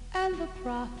and the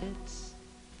profits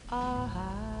are high,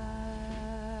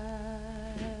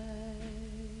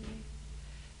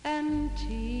 and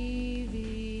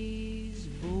TVs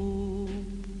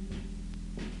boom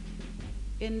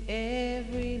in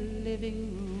every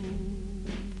living room.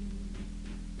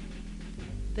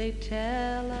 They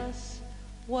tell us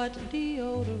what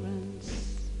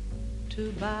deodorants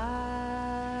to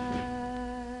buy.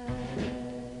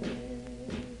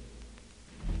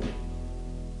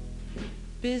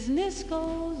 Business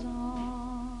goes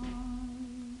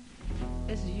on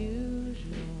as usual,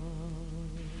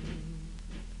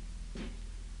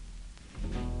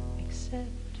 except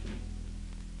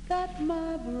that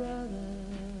my brother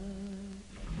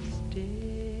is dead.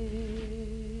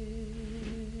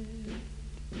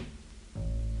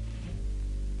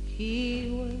 He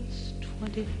was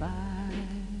 25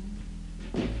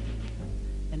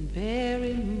 and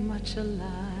very much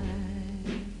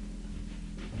alive,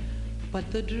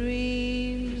 but the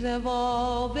dreams have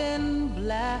all been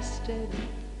blasted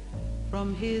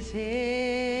from his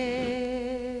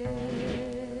head.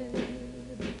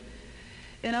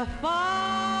 In a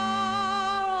far-off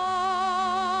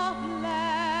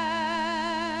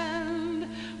land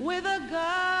with a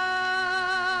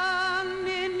gun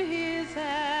in his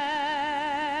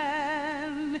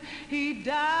hand, he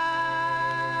died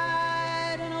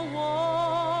in a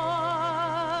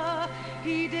war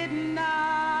he did not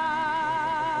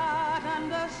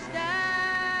understand.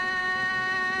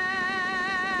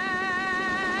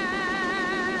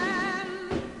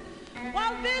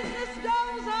 While business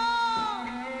goes on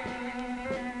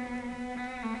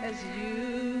as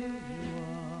usual,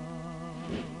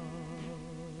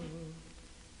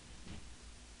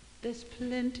 there's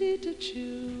plenty to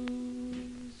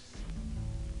choose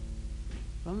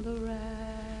from the rack,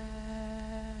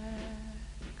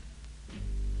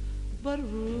 but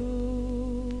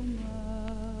rumor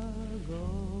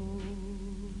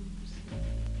goes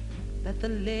that the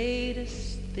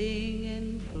latest thing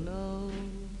in clothes,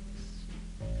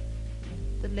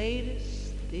 the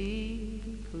latest thing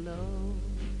in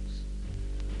clothes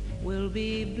will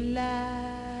be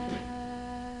black.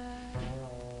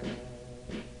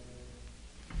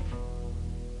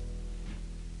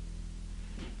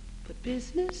 But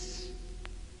business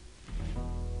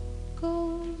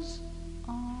goes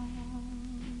on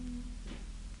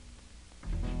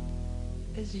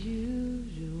as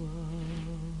usual,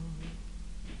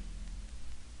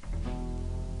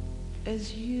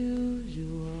 as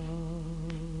usual,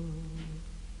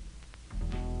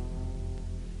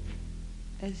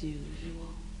 as usual.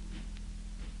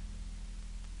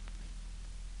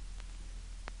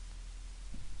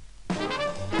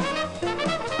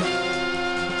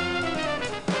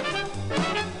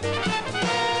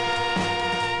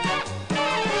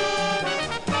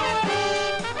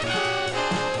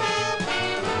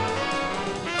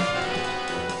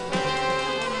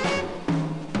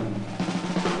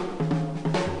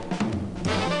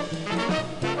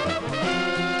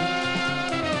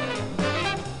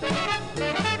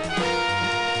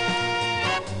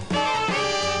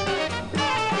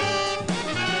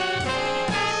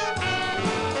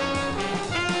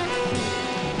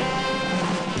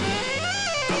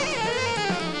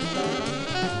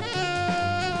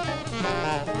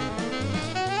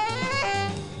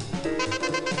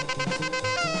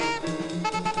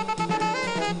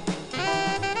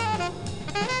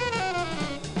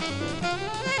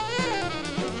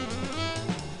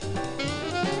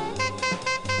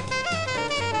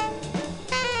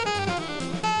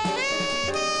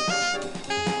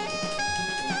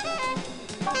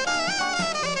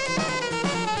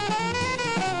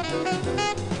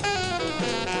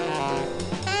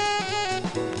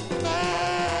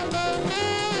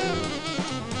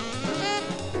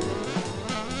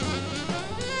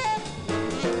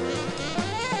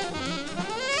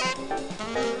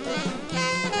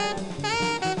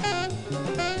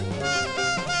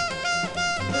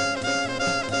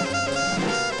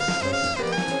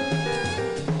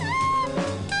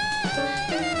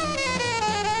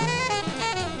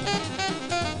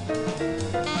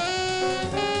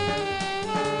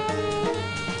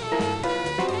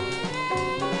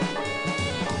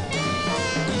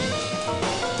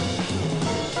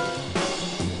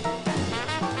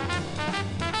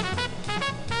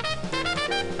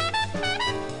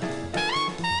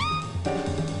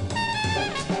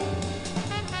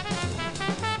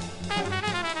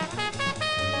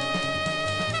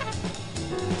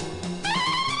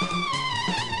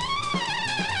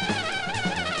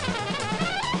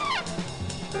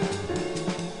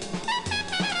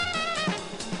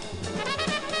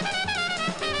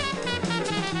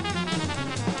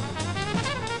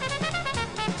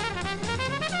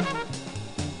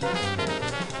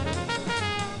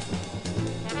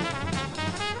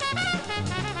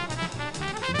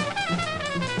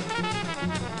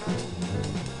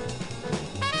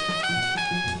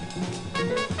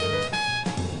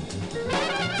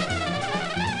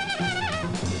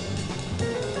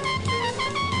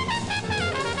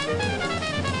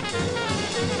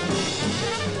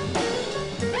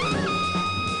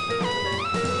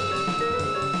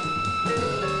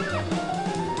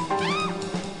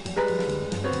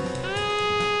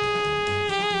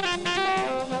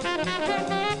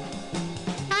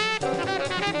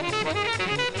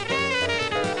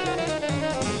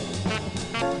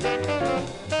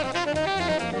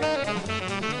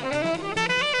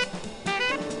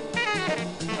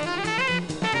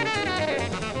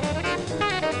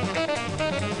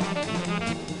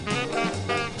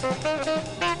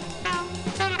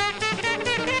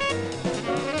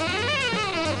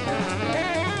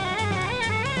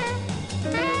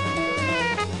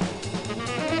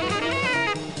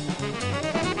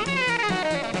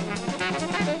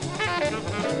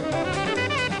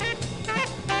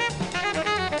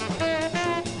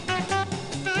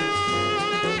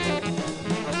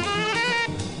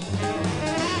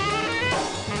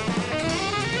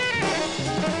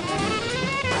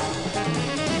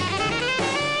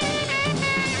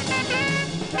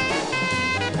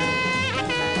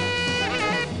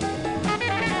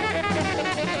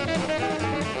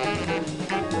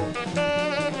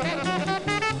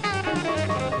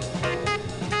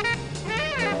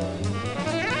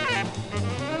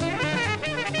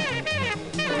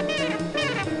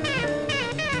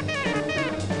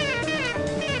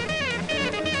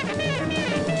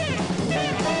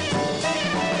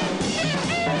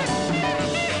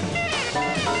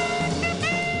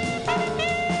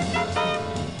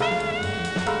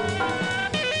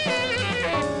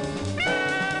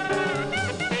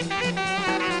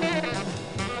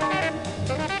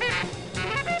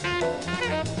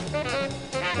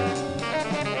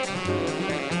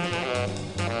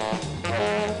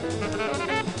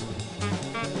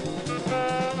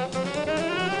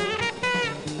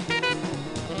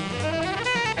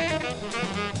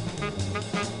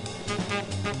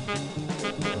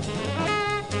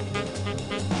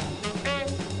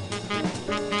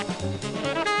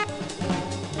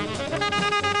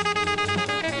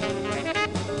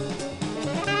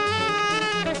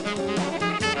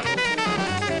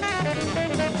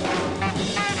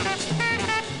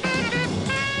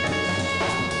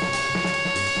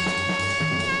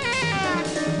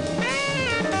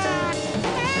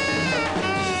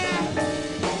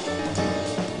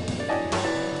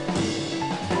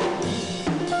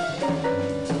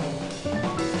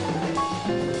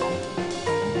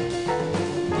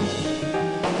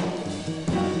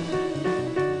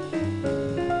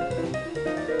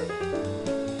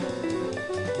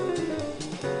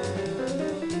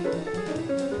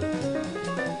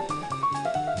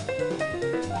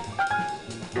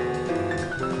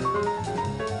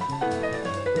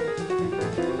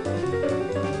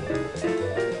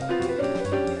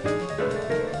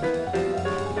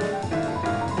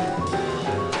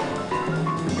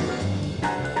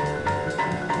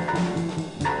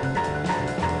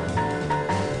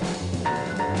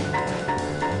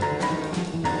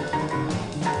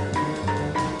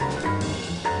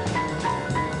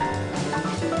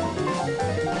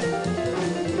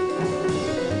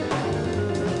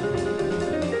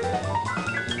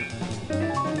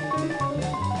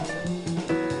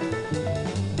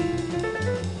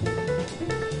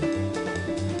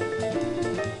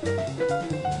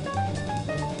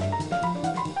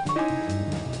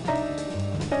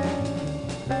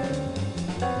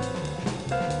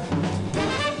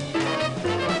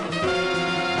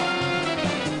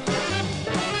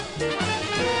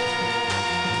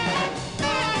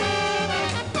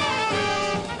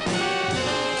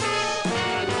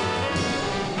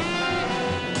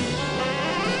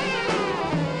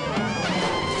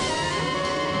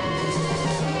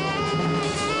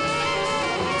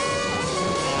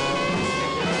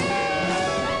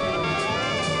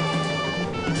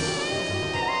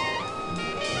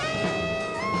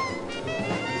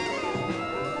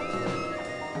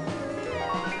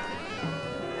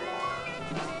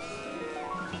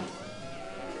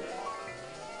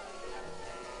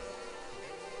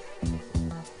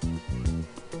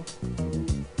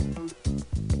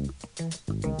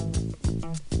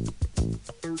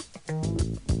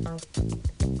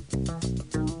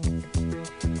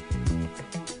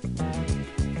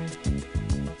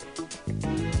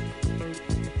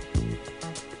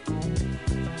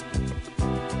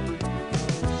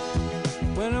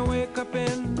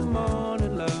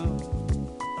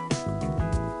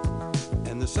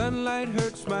 sunlight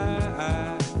hurts my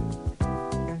eyes,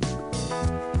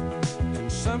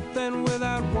 and something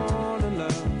without wanting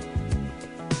love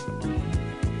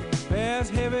bears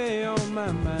heavy on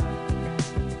my mind.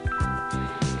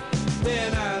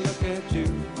 Then I look at you,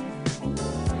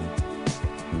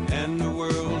 and the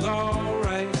world's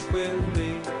alright with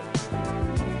me.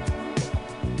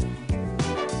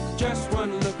 Just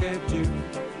one look at you,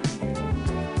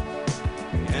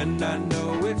 and I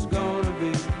know it's gonna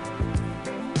be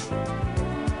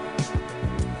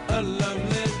a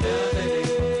lovely day.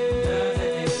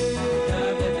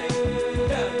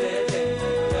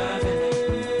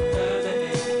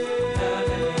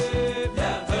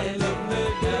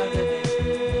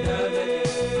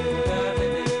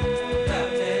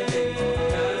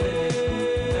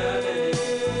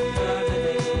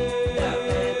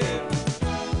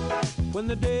 When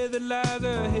the day that lies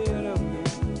ahead of me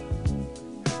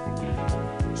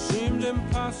seems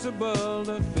impossible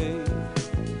to face,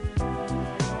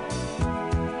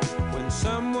 when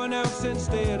someone else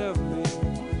instead of me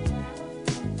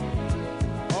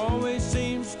always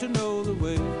seems to know the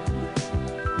way,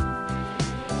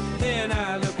 then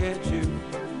I look at you,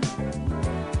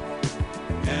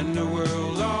 and the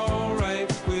world's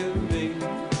alright with me.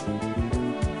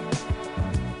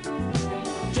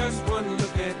 Just one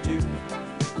look at you,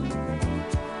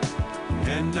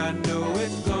 and I know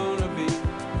it's gonna be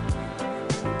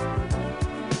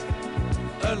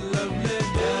a lovely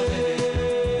day.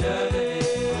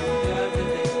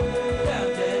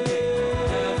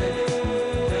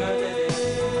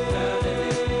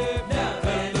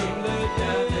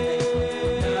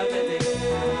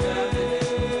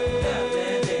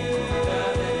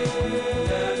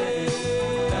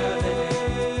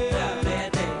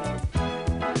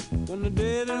 When the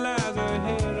day that lies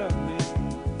ahead of me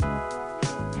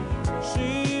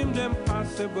seems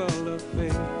impossible to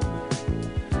face,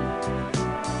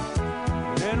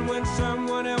 and when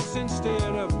someone else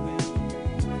instead of me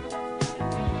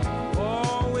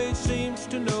always seems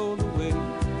to know the way,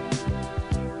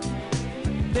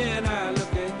 then I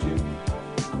look at you,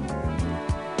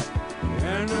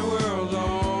 and the world's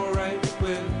alright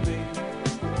with me.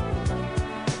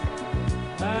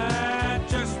 I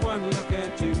just one look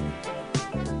at you,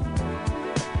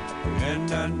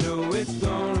 and I know it's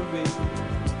gonna be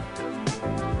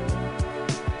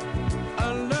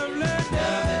a lovely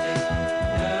day.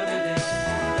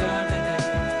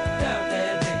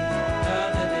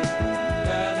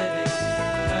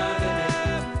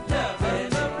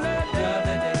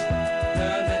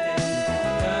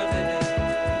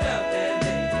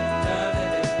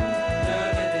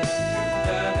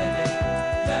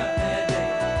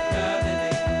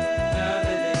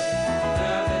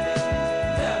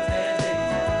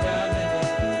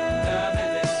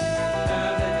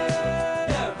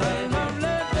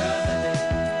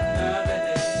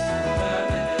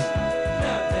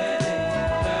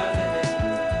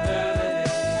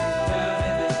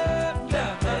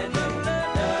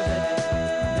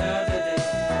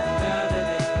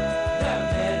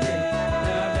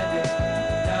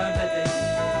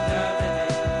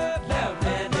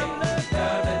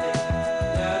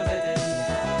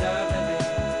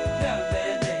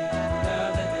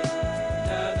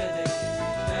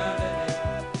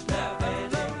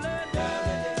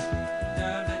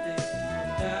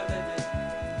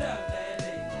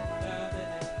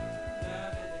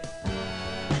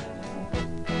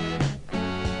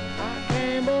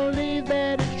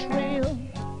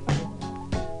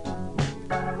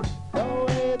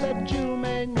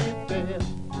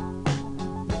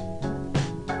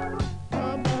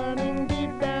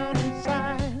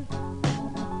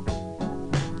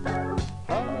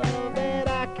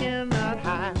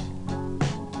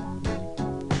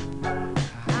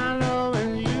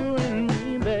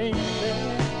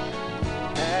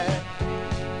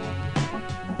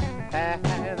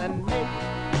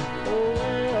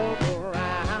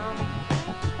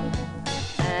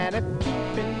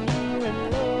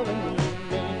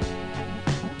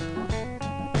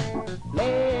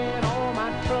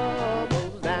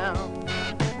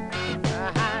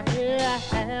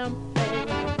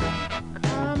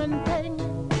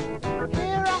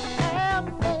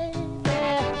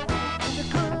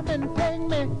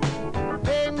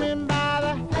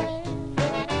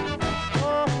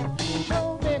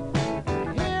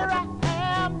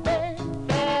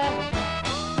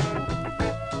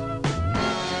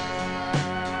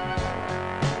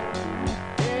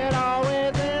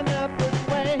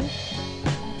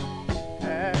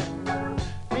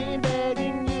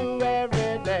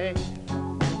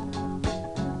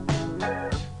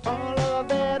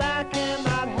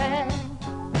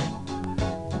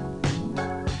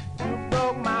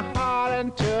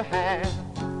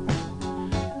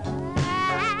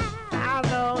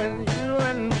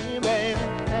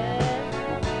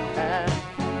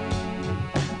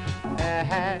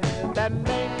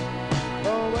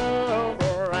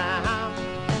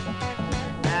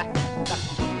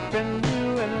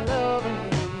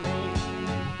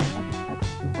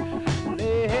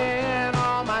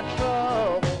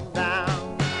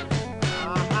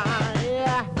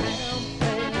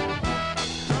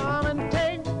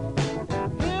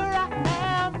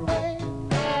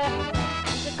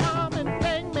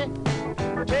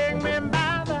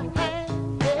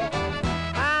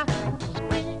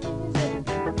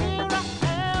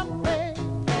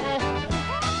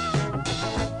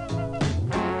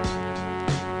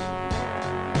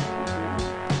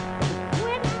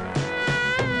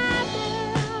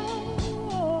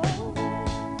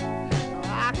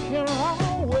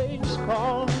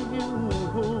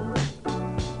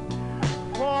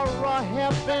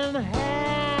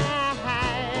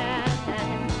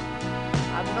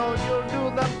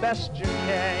 best you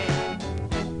can.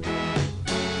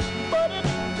 But it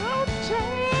don't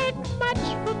take much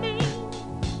for me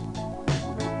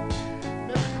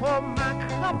before my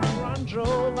cup runs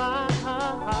over.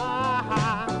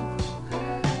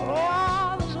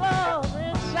 Oh, this love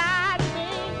inside me,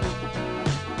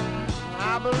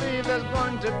 I believe there's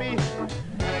going to be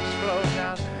an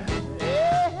explosion.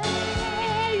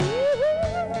 Yeah, you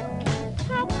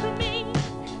talk to me,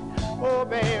 oh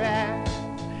baby.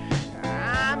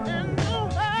 I'm in no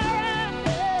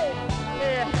hurry.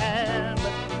 Yeah,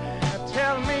 but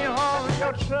tell me all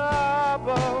your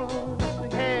troubles.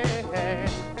 Yeah,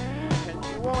 and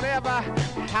you won't ever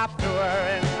have to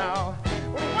worry now.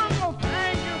 One more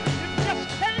thing, you just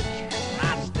can't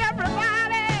trust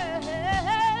everybody.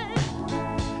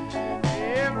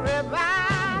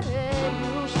 Everybody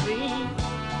you see.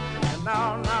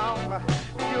 No, no,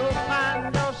 you'll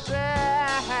find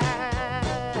yourself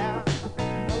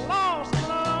lost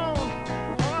alone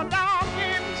on a dark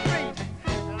end street.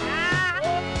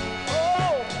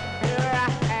 Oh, here I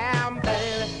am,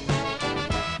 baby.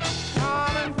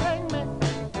 Come and take me.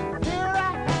 Here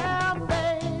I am,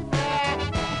 baby.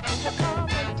 Come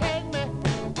and take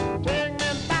me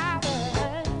by the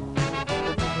hand.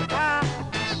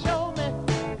 Show me,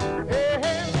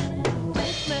 hey,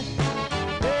 teach me,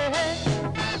 hey,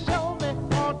 show me.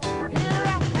 Oh, here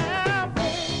I am,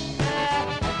 baby.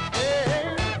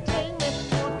 Hey, take me,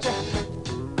 won't you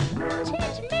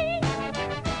teach me,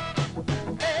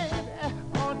 baby?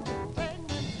 Won't you take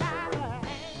me by the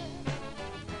hand?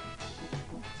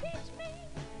 Teach me,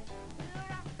 here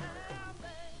I am,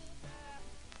 baby.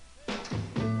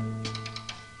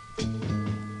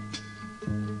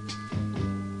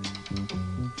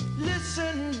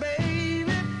 Listen,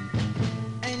 baby,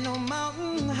 ain't no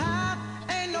mountain high,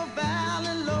 ain't no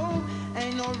valley low,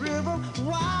 ain't no river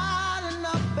wide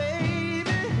enough,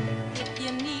 baby. If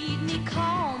you need me,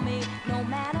 call me. No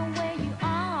matter where you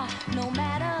are, no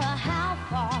matter how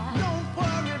far. Don't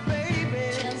worry,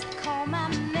 baby. Just call my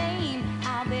name.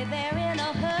 I'll be there in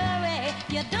a hurry.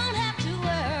 You don't have to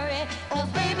worry. Oh,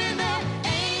 baby, there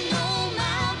ain't no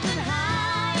mountain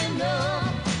high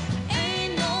enough.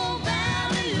 Ain't no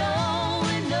valley low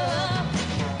enough.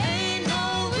 Ain't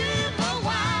no river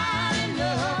wide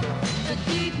enough to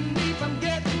keep me from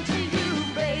getting to you,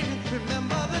 baby.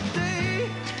 Remember the day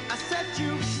I set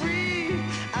you free.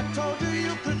 I told you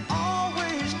you could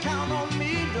always count on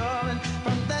me, darling.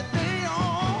 From that day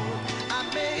on, I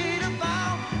made a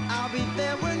vow I'll be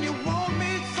there when you want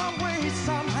me, some way,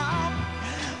 somehow.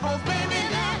 Oh, baby,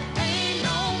 There ain't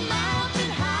no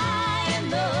mountain high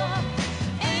enough.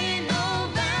 Ain't no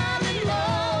valley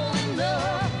low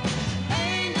enough.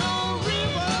 Ain't no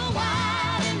river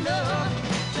wide enough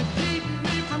to keep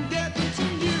me from getting to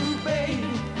you,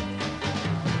 baby.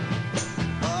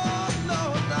 oh no,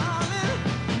 darling.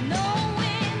 No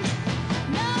wind,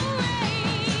 no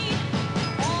rain,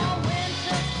 or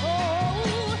winter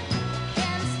cold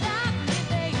can stop me,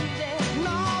 baby.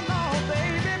 No, no,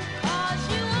 baby. 'Cause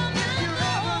you are If my you're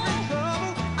ever in love.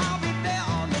 trouble, I'll be there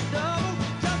on the double.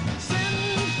 Just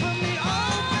send for me,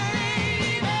 oh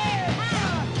baby.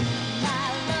 My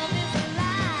love is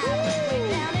alive,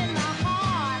 way down in my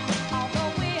heart,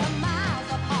 although we are miles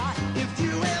apart. If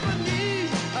you ever need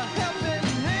a helping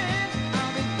hand,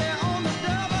 I'll be there on the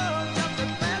double, just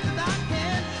as fast as I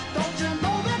can. Don't you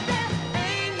know that there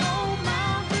Ain't no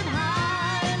mountain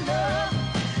high enough.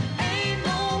 Ain't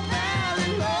no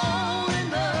valley low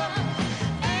enough.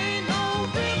 Ain't no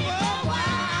river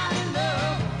wide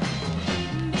enough to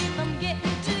keep me from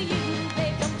getting to you,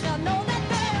 babe. Don't you know that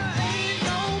there ain't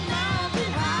no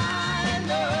mountain high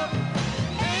enough.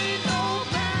 Ain't no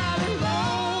valley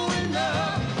low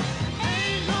enough.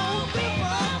 Ain't no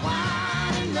river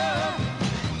wide enough.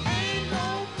 Ain't no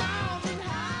mountain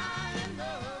high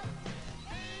enough.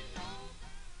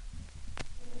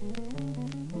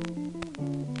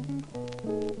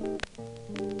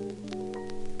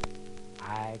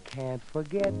 I can't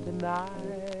forget the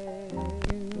night.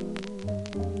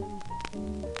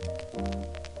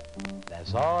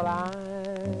 That's all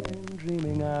I'm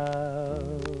dreaming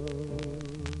of.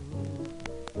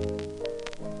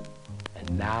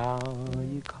 And now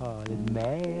you call it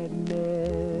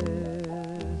madness,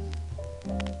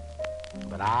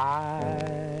 but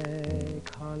I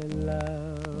call it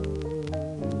love.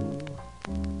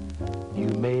 You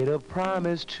made a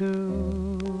promise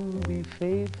to be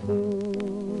faithful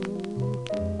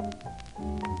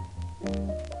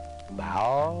by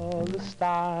all the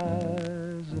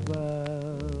stars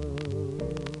above.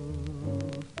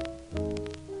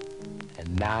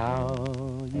 And now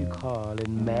you call it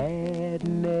madness,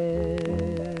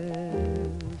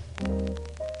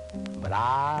 but but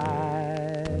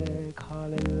I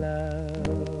call it love.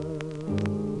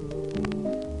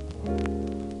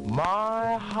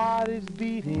 My heart is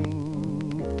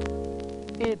beating,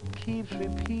 it keeps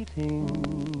repeating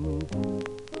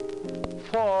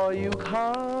for you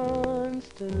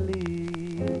constantly.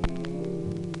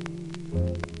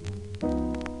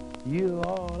 You're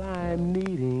all I'm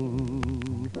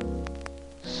needing,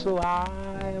 so I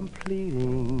am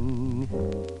pleading,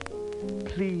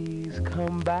 please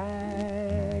come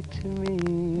back to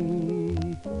me.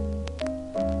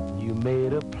 You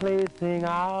made a plaything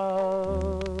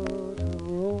out of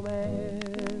romance.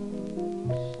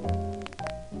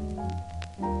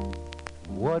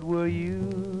 What were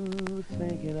you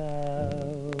thinking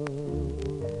of?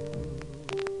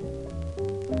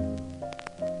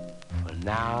 For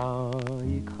now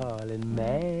you call it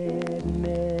madness,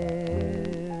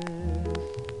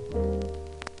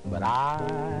 but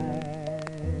I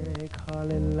call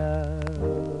it love.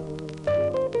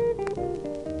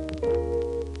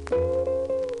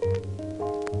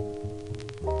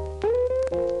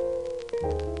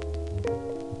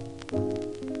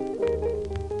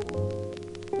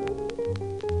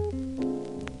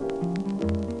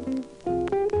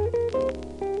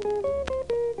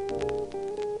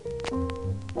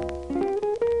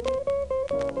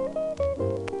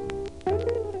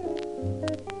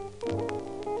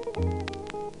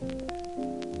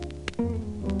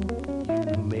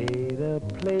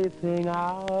 Plaything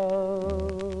out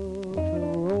of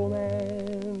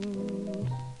romance.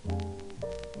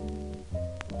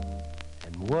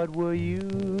 And what were you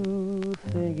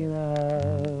thinking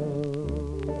of?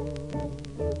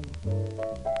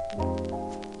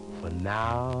 For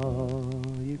now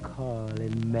you call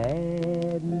it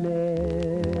madness,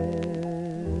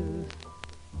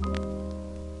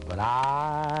 but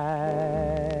I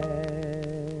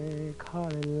call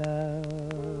it love.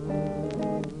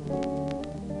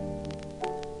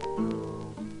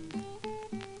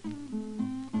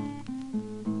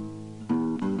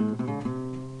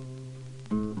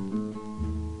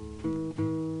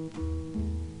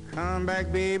 Come back,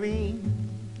 baby.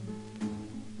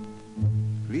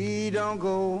 Please don't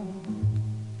go.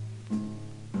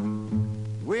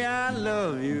 Where I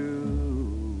love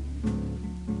you,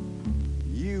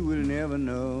 you will never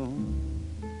know.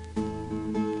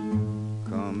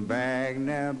 Come back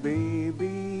now,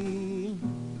 baby.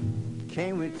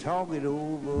 Can we talk it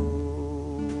over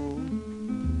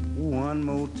one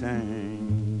more time?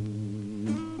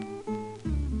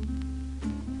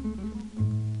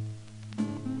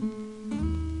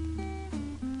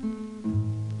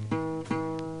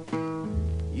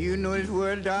 You know this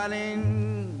world,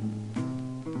 darling,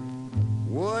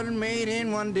 wasn't made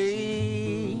in one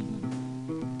day.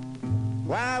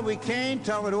 Why we can't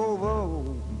talk it over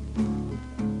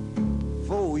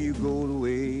before you go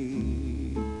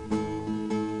away?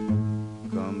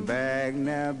 Come back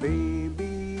now,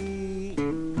 baby.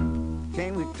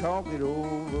 Can we talk it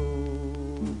over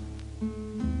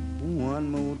one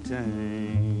more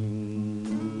time?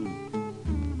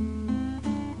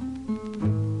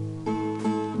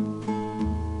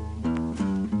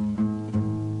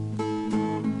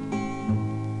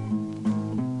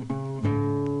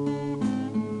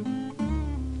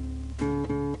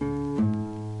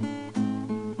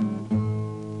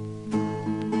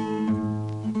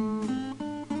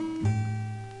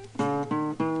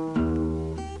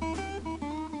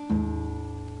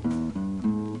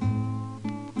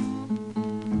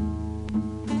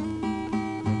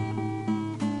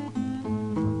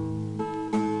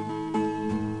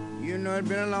 It's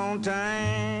been a long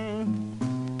time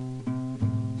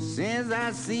since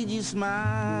I see you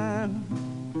smile.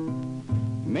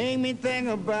 Make me think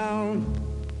about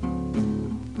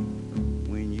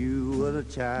when you were a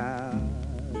child.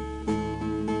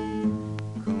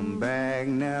 Come back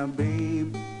now,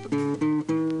 babe.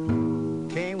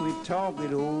 Can we talk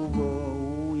it over?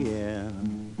 Oh, yeah,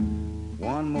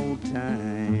 one more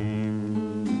time.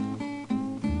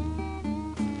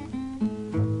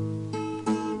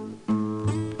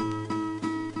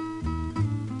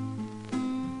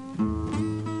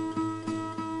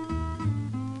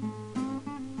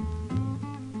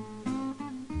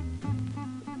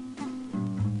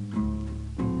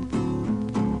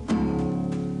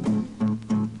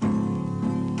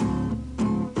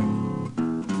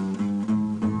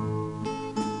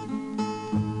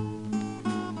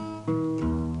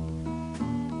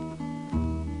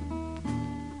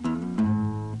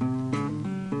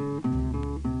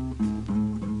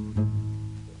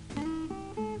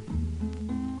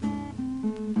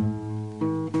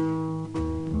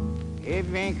 If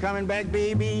you ain't coming back,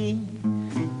 baby,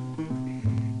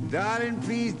 Darling,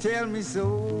 please tell me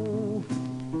so.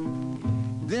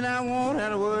 Then I won't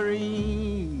have to worry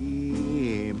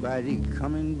about you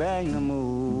coming back no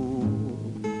more.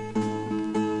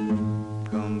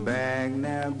 Come back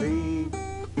now, babe.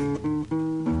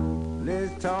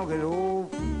 Let's talk it over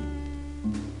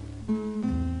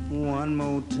one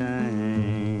more time.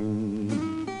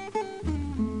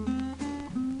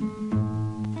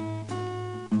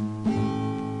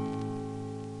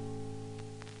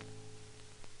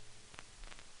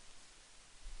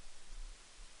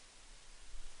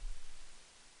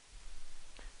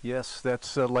 Yes,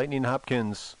 that's Lightning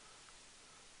Hopkins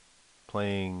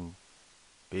playing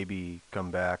Baby Come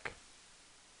Back.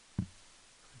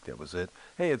 That was it.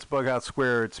 Hey, it's Bughouse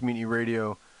Square. It's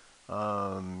MutinyRadio.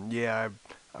 Yeah,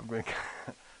 I'm going.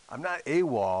 I'm not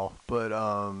AWOL, but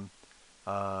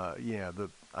yeah,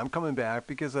 I'm coming back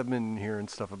because I've been hearing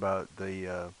stuff about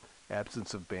the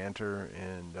absence of banter,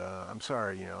 and I'm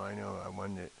sorry. I know I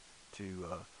wanted to,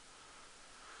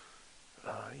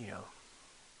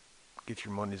 get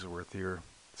your money's worth here.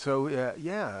 So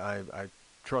yeah, I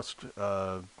trust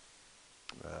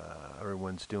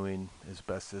everyone's doing as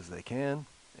best as they can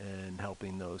and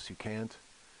helping those who can't.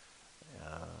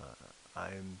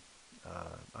 I'm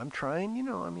trying.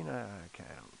 I mean, I can't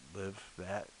live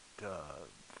that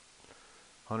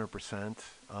 100%.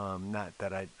 Not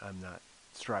that I'm not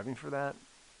striving for that.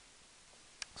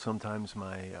 Sometimes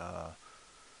my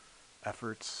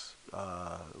efforts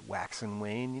wax and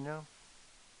wane.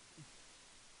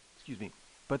 Excuse me,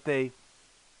 but they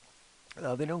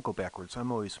don't go backwards.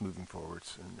 I'm always moving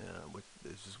forwards, and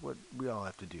this is what we all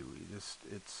have to do. It's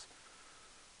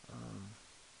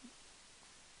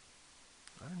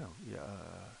I don't know. Yeah,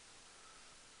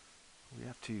 we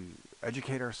have to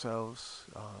educate ourselves.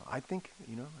 I think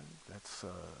that's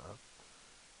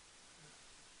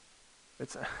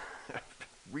it's a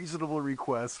reasonable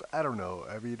request. I don't know.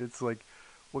 I mean, it's like,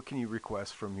 what can you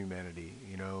request from humanity?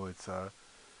 It's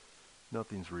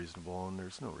nothing's reasonable, and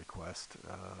there's no request.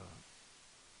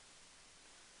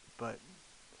 But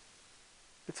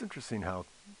it's interesting how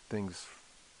things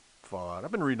fall out.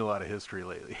 I've been reading a lot of history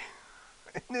lately,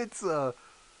 and it's I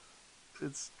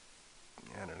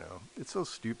don't know. It's so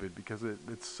stupid because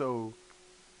it's so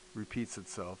repeats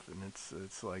itself, and it's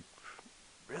like,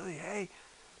 really, hey,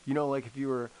 like if you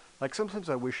were like, sometimes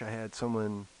I wish I had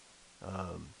someone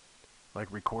like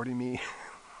recording me,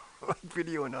 like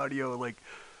video and audio, like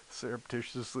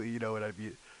surreptitiously, and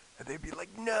they'd be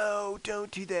like, no,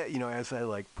 don't do that, as I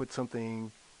like put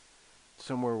something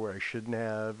somewhere where I shouldn't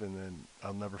have, and then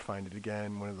I'll never find it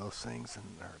again, one of those things, and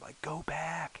they're like, go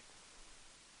back.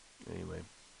 Anyway,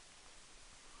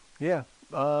 yeah,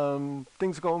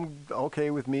 things are going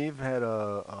okay with me. I've had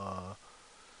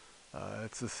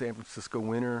it's the San Francisco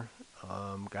winter.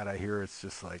 God, I hear it's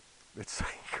just like, it's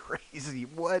like crazy.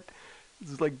 What?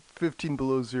 It's like 15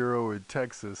 below zero in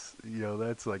Texas.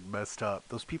 That's like messed up.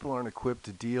 Those people aren't equipped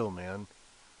to deal, man.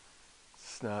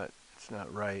 It's not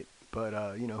right. But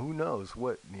who knows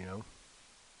what?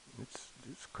 It's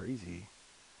crazy.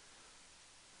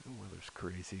 The weather's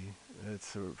crazy.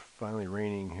 It's finally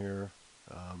raining here.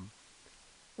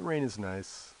 The rain is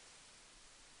nice.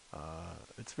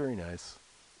 It's very nice,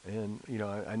 and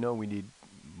I know we need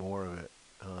more of it.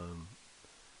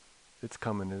 It's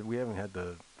coming. We haven't had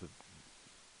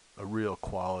a real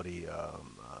quality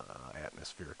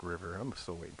atmospheric river. I'm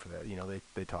still waiting for that.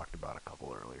 They talked about a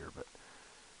couple earlier, but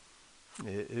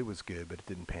it was good, but it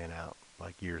didn't pan out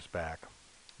like years back.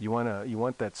 You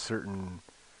want that certain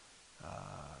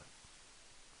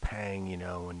pang,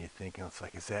 when you think, it's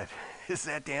like, is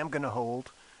that dam gonna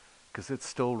hold? Because it's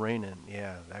still raining.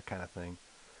 Yeah, that kind of thing.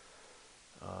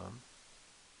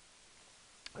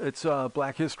 It's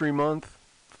Black History Month,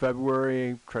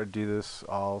 February. Try to do this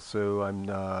also. I'm.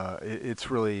 It's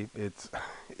really. It's.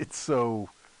 It's so.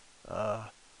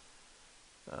 I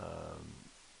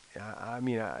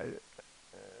mean, I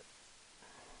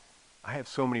have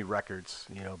so many records,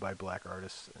 by black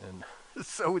artists, and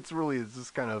so it's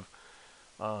just kind of.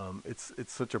 It's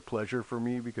such a pleasure for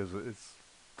me because it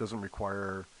doesn't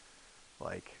require,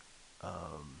 like.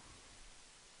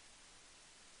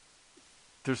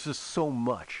 There's just so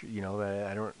much, that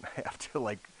I don't have to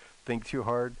like think too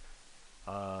hard.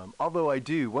 Although I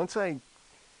do. What's been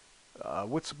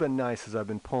nice is I've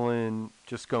been going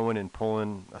and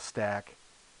pulling a stack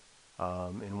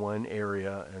in one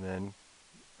area, and then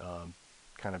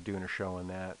kind of doing a show on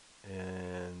that.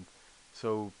 And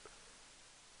so,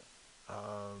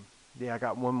 yeah, I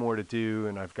got one more to do,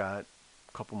 and I've got a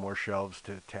couple more shelves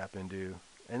to tap into.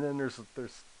 And then there's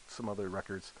some other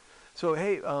records. So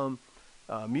hey,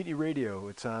 Mutiny Radio.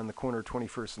 It's on the corner of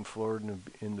 21st and Florida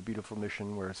in the beautiful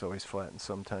Mission, where it's always flat and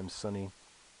sometimes sunny.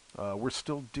 We're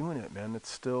still doing it, man. It's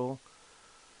still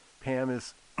Pam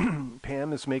is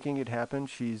Pam is making it happen.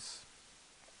 She's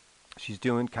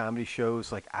doing comedy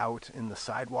shows like out in the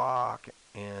sidewalk,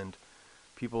 and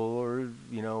people are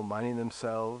minding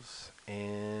themselves,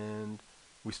 and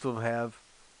we still have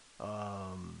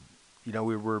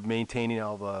we were maintaining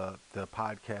all the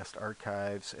podcast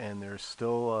archives, and there's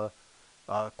still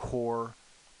a core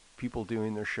people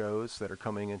doing their shows that are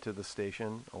coming into the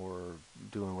station or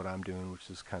doing what I'm doing, which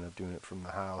is kind of doing it from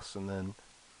the house and then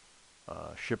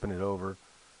shipping it over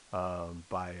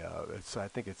by I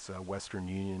think it's Western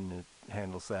Union that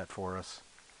handles that for us,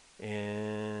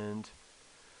 and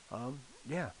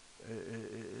yeah,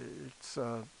 it's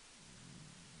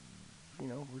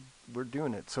we're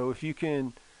doing it. So if you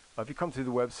come through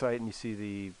the website and you see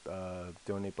the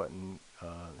donate button,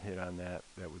 hit on that.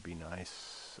 That would be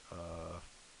nice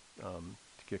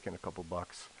to kick in a couple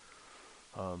bucks.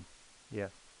 Yeah.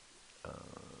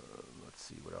 Let's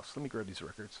see what else. Let me grab these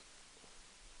records.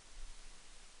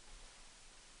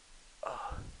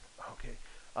 Okay.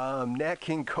 Nat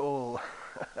King Cole.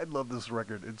 I love this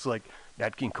record. It's like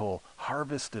Nat King Cole,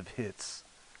 Harvest of Hits,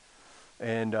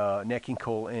 and Nat King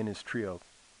Cole and his trio.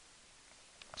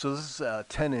 So this is a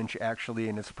 10-inch actually,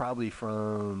 and it's probably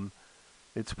from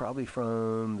the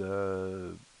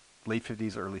late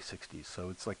 50s, early 60s. So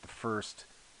it's like the first,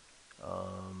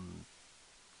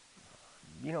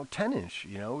 10-inch.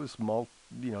 It was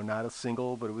not a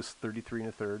single, but it was 33 and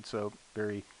a third. So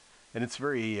it's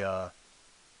very.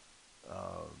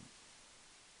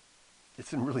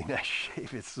 It's in really nice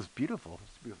shape. It's just beautiful.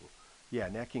 It's beautiful. Yeah,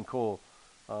 Nat King Cole.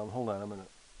 Hold on,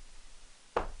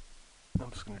 I'm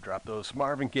just gonna drop those.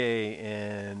 Marvin Gaye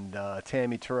and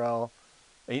Tammy Terrell.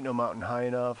 Ain't No Mountain High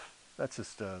Enough. That's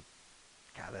just God,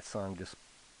 that song just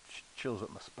chills up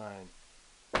my spine.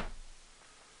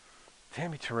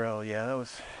 Tammy Terrell, yeah,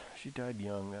 she died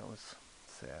young. That was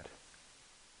sad,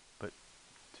 but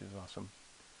she was awesome.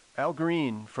 Al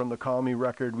Green from the Call Me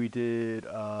record. We did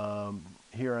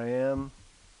Here I Am.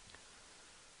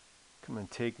 Come and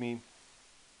Take Me.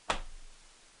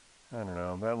 I don't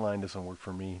know. That line doesn't work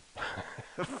for me.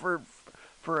 for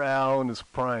Al and his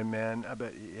prime, man. I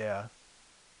bet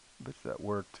that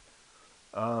worked.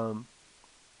 Bill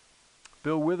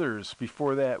Withers.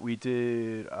 Before that, we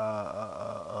did.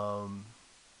 What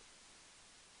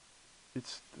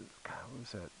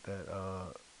was that?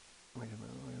 Wait a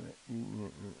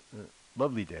minute.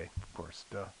 Lovely Day, of course.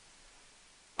 Duh.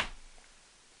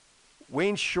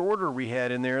 Wayne Shorter we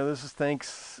had in there. This is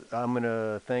thanks. I'm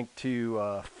gonna thank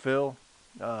to Phil,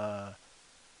 a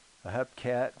hep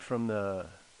cat from the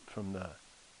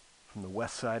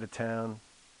west side of town,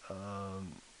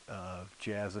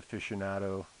 jazz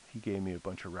aficionado. He gave me a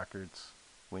bunch of records.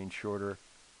 Wayne Shorter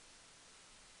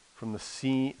from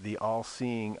the All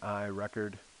Seeing Eye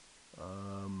record.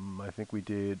 I think we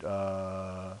did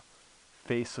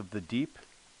Face of the Deep.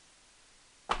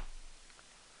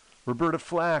 Roberta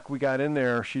Flack, we got in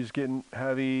there. She's getting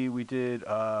heavy. We did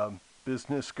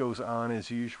Business Goes On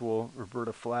as Usual.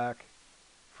 Roberta Flack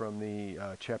from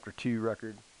the Chapter 2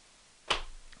 record.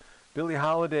 Billie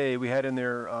Holiday, we had in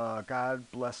there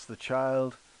God Bless the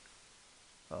Child.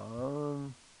 I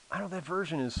don't know, that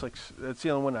version is like, that's the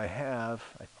only one I have,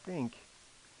 I think.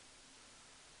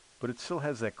 But it still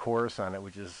has that chorus on it,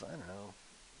 which is, I don't know.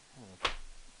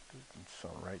 Doesn't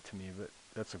sound right to me, but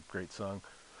that's a great song.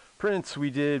 Prince, we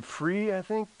did Free, I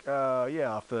think.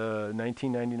 Off the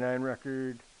 1999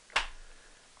 record.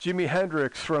 Jimi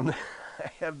Hendrix from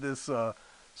I have this.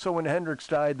 So when Hendrix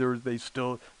died,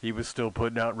 he was still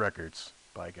putting out records.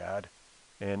 By God,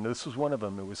 and this was one of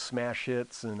them. It was smash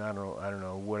hits, and I don't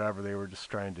know, whatever they were just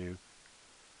trying to do.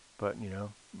 But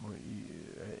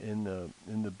in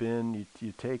the bin,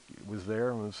 you take, it was there.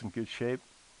 It was in good shape.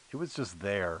 It was just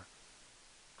there.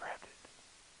 Grabbed it.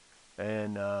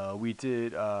 And we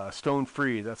did Stone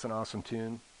Free. That's an awesome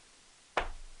tune.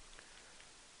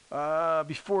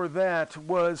 Before that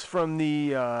was from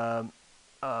the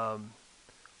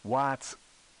Watts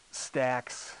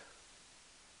Stax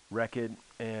record,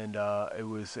 and it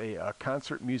was a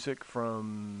concert music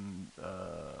from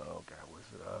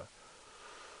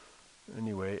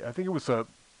anyway, I think it was a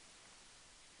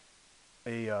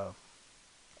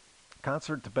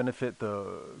concert to benefit the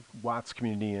Watts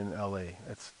community in LA.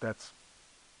 That's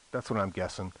what I'm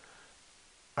guessing.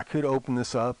 I could open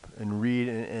this up and read,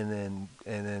 and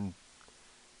then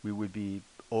we would be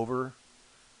over,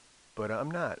 but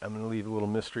I'm not. I'm going to leave a little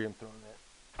mystery. I'm throwing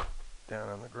that down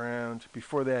on the ground.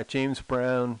 Before that, James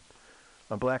Brown,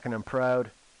 I'm Black and I'm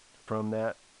Proud, from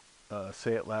that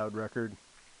Say It Loud record.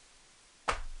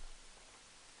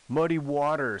 Muddy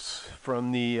Waters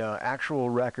from the actual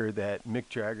record that Mick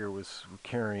Jagger was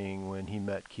carrying when he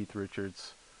met Keith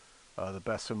Richards, The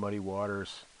Best of Muddy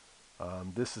Waters.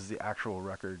 This is the actual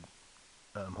record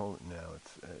I'm holding now.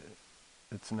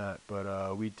 It's not,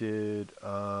 but we did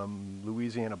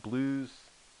Louisiana Blues,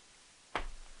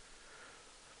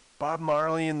 Bob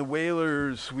Marley and the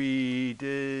Wailers. We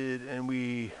did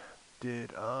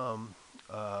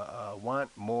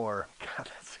Want More. God,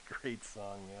 that's a great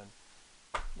song, man.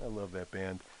 I love that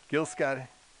band. Gil Scott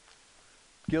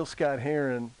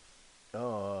Heron.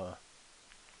 I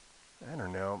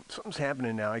don't know. Something's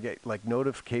happening now. I get like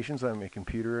notifications on my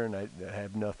computer, and I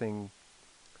have nothing.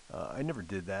 I never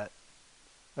did that.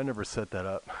 I never set that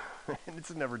up.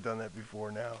 It's never done that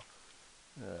before now.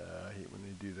 I hate when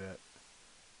they do that.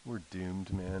 We're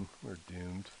doomed, man. We're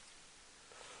doomed.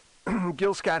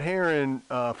 Gil Scott Heron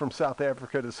from South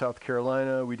Africa to South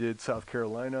Carolina. We did South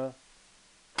Carolina.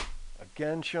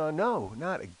 Again, Sean? No,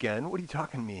 not again. What are you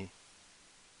talking to me?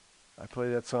 I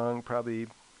play that song probably a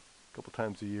couple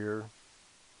times a year.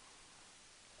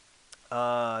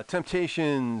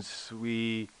 Temptations.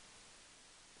 We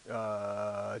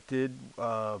did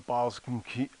Balls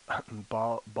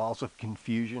of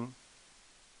Confusion.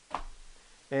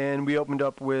 And we opened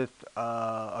up with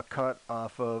a cut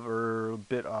off of, or a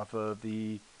bit off of,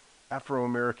 the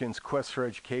Afro-Americans' Quest for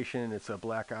Education. It's a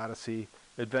Black Odyssey,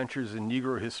 Adventures in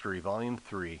Negro History, Volume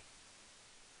 3.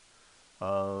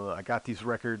 I got these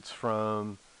records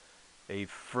from a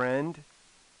friend,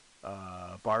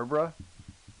 Barbara,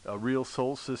 a real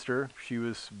soul sister. She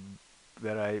was,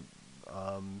 her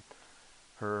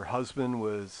husband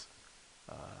was,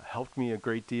 helped me a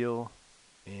great deal,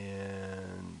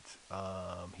 and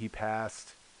he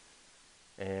passed,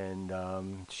 and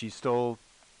she's still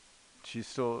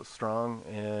strong,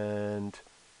 and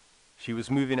she was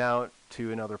moving out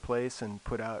to another place and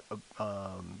put out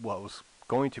was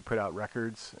going to put out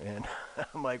records, and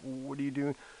I'm like, what are you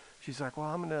doing? She's like, well,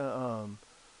 I'm gonna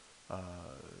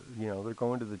they're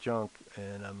going to the junk,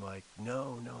 and I'm like,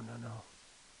 no.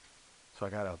 So I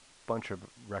got a bunch of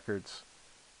records,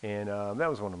 and that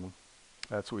was one of them.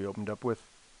 That's what we opened up with.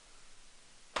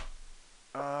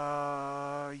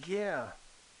 Yeah.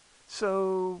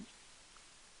 So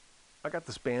I got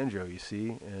this banjo, you see,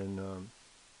 and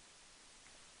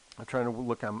I'm trying to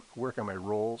work on my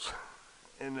rolls,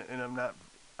 and I'm not.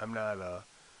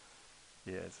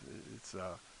 Yeah,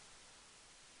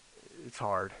 it's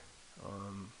hard.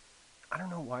 I don't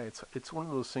know why it's one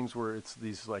of those things where it's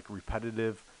these like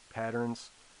repetitive patterns,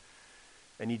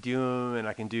 and you do them, and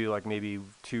I can do like maybe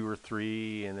 2 or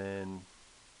 3, and then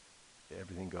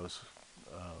everything goes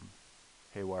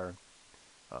haywire.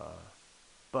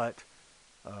 But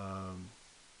I'm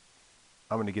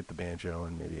gonna get the banjo,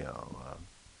 and maybe I'll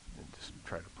just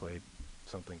try to play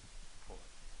something.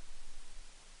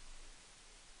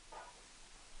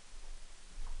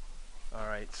 All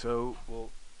right, so we'll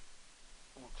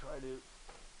try to.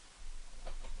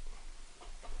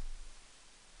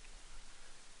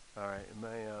 All right,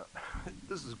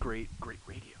 this is great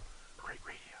radio.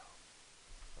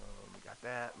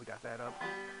 We got that up.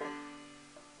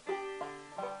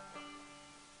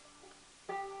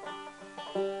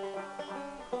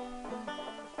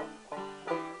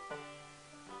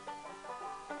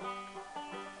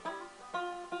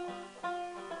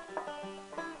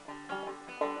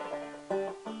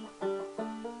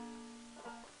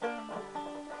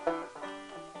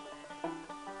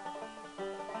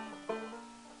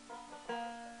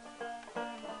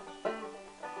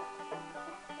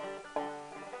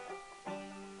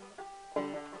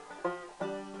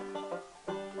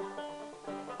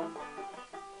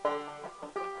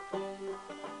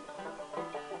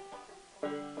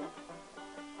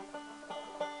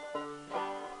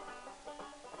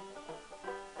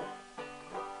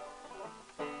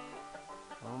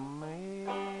 Amazing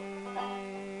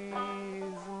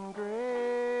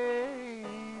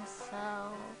grace,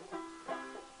 how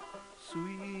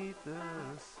sweet the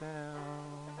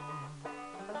sound.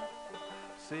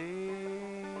 Say